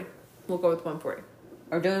 140. We'll go with 140.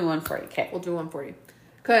 We're doing 140. Okay. We'll do 140.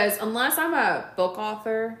 Because unless I'm a book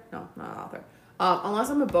author, no, not author. Unless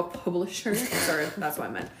I'm a book publisher, sorry, that's what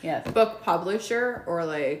I meant. Yes. Book publisher or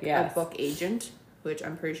like a book agent, which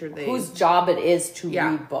I'm pretty sure whose job it is to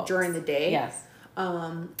read books during the day. Yes.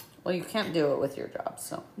 Well, you can't do it with your job,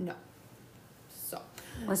 so no. So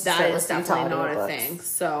Let's that is listen to definitely not a audiobooks. thing.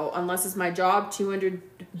 So unless it's my job, 200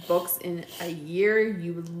 books in a year,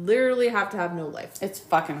 you would literally have to have no life. It's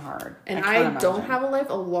fucking hard. And I don't have a life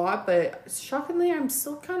a lot, but shockingly, I'm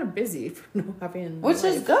still kind of busy for not having Which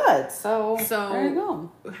is good. So there you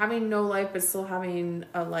go. Having no life, but still having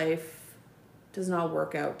a life does not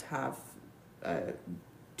work out to have a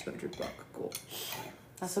 200 book goal.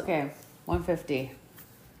 That's okay. 150.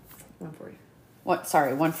 140. What?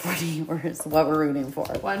 Sorry, 140 is what we're rooting for.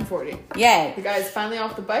 140. Yay. The guy's finally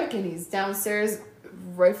off the bike and he's downstairs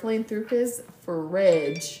rifling through his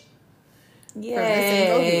fridge.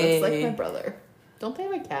 Yay. He looks like my brother. Don't they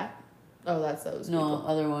have a cat? Oh, that's those people.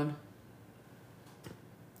 Other one.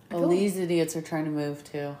 Oh, these idiots are trying to move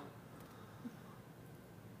too.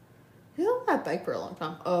 He's on that bike for a long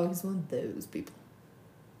time. Oh, he's one of those people.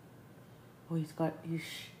 Oh,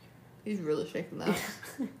 He's really shaking that.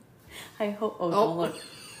 I hope. Oh, look.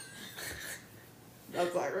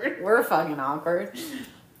 That's awkward. We're fucking awkward.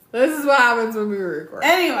 This is what happens when we record.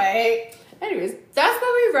 Anyways, that's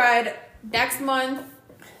what we read. Next month,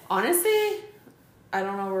 honestly, I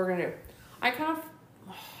don't know what we're gonna do. I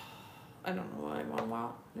don't know what I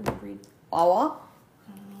want to read. Wawa?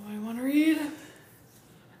 I don't know what I want to read.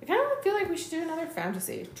 I kind of feel like we should do another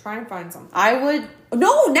fantasy. Try and find something. I would.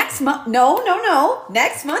 No, next month. No.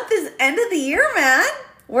 Next month is end of the year, man.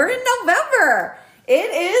 We're in November. It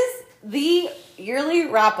is the yearly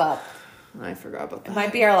wrap up. I forgot about that. It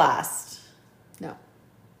might be our last. No.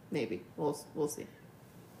 Maybe. We'll see.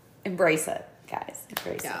 Embrace it, guys.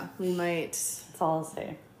 Embrace it. Yeah, we might. That's all I'll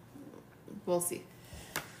say. We'll see.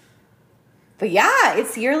 But yeah,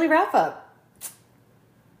 it's yearly wrap up.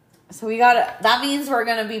 So that means we're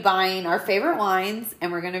going to be buying our favorite wines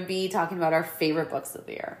and we're going to be talking about our favorite books of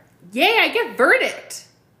the year. Yay, I get verdict.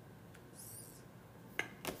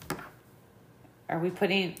 Are we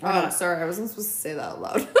putting... sorry, I wasn't supposed to say that out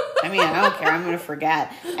loud. I mean, I don't care. I'm going to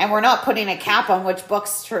forget. And we're not putting a cap on which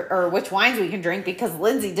books or which wines we can drink because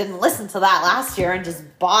Lindsay didn't listen to that last year and just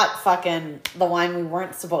bought fucking the wine we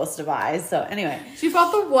weren't supposed to buy. So anyway. She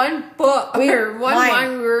bought the one book or one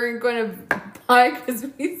wine we were going to buy because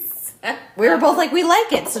we said... We were both like, we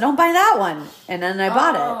like it, so don't buy that one. And then I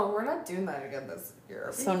bought it. Oh, we're not doing that again this year.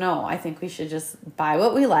 So no, I think we should just buy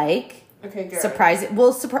what we like. Okay, good. Surprise it.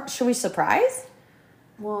 Should we surprise?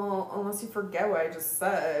 Well, unless you forget what I just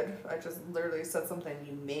said. I just literally said something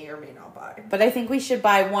you may or may not buy. But I think we should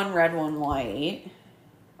buy one red, one white.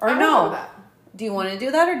 Or I no. know that. Do you want to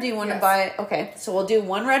do that or do you want to Yes. buy... Okay, so we'll do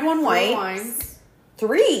one red, one white. 3 wines.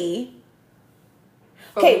 3?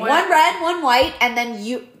 But Okay, one red, one white, and then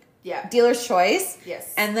Yeah. dealer's choice.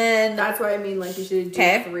 Yes. And then... That's what I mean. Like, you should do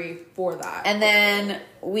Okay. 3 for that. And then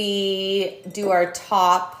we do our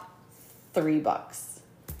top 3 books.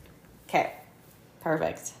 Okay,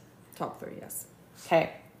 perfect. Top 3, yes.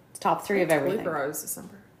 Okay, top 3 of everything. I totally forgot it was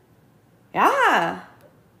December. Yeah,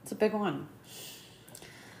 it's a big one.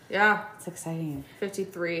 Yeah. It's exciting.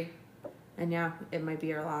 53. And yeah, it might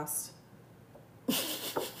be our last.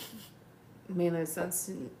 Mainly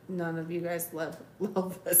since none of you guys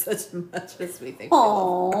love us as much as we think.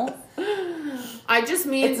 Oh, I just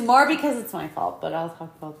mean... it's more because it's my fault, but I'll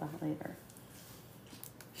talk about that later.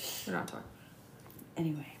 We're not talking.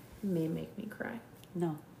 Anyway, It may make me cry.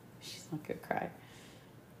 no, she's not gonna cry.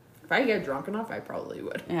 If I get drunk enough, I probably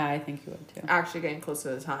would. Yeah, I think you would too. Actually, getting close to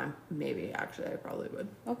the time, maybe. Actually, I probably would.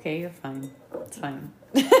 Okay, you're fine. It's fine.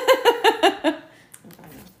 I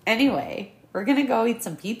Anyway, we're gonna go eat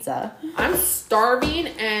some pizza. I'm starving,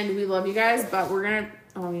 and we love you guys, but we're gonna...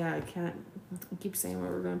 Oh, yeah, I can't... I keep saying what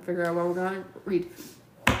we're gonna figure out what we're gonna read.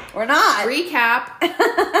 We're not. Recap.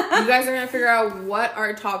 You guys are gonna figure out what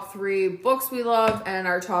our top 3 books we love and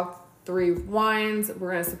our top 3 wines.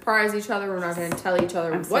 We're gonna surprise each other. We're not gonna tell each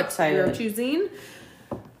other I'm so what excited. we're choosing.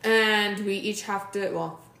 And we each have to...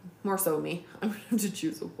 Well, more so me. I'm gonna have to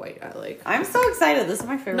choose a white I like. I'm so excited. This is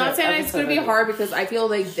my favorite. Not saying it's gonna be episode. hard because I feel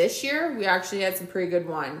like this year we actually had some pretty good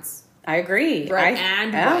wines. I agree. Red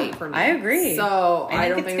and white for me. I agree. So I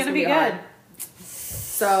don't think it's gonna be hard. good.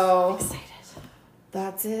 So Excited.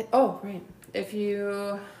 that's it. Oh, right. If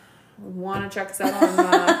you want to check us out on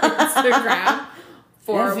Instagram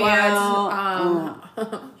for If you-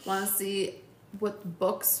 want to see what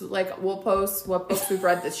books, like we'll post what books we've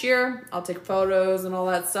read this year. I'll take photos and all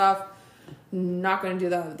that stuff. Not going to do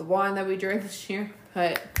that with the wine that we drank this year,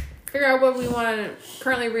 but figure out what we want to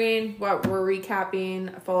currently read, what we're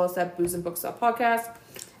recapping. Follow us at boozeandbooks.podcast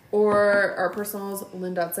or our personals,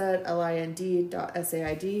 lynn.zed,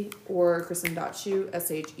 lind.said, or kristen.shu,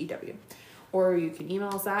 shew. Or you can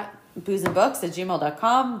email us at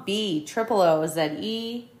boozeandbooks@gmail.com,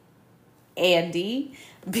 BOOZEAND,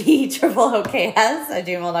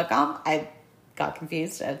 BOOKS@gmail.com. I got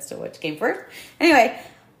confused as to which came first. Anyway,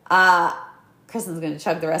 Kristen's going to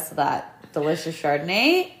chug the rest of that delicious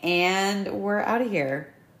Chardonnay, and we're out of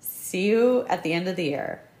here. See you at the end of the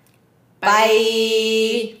year.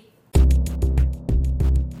 Bye.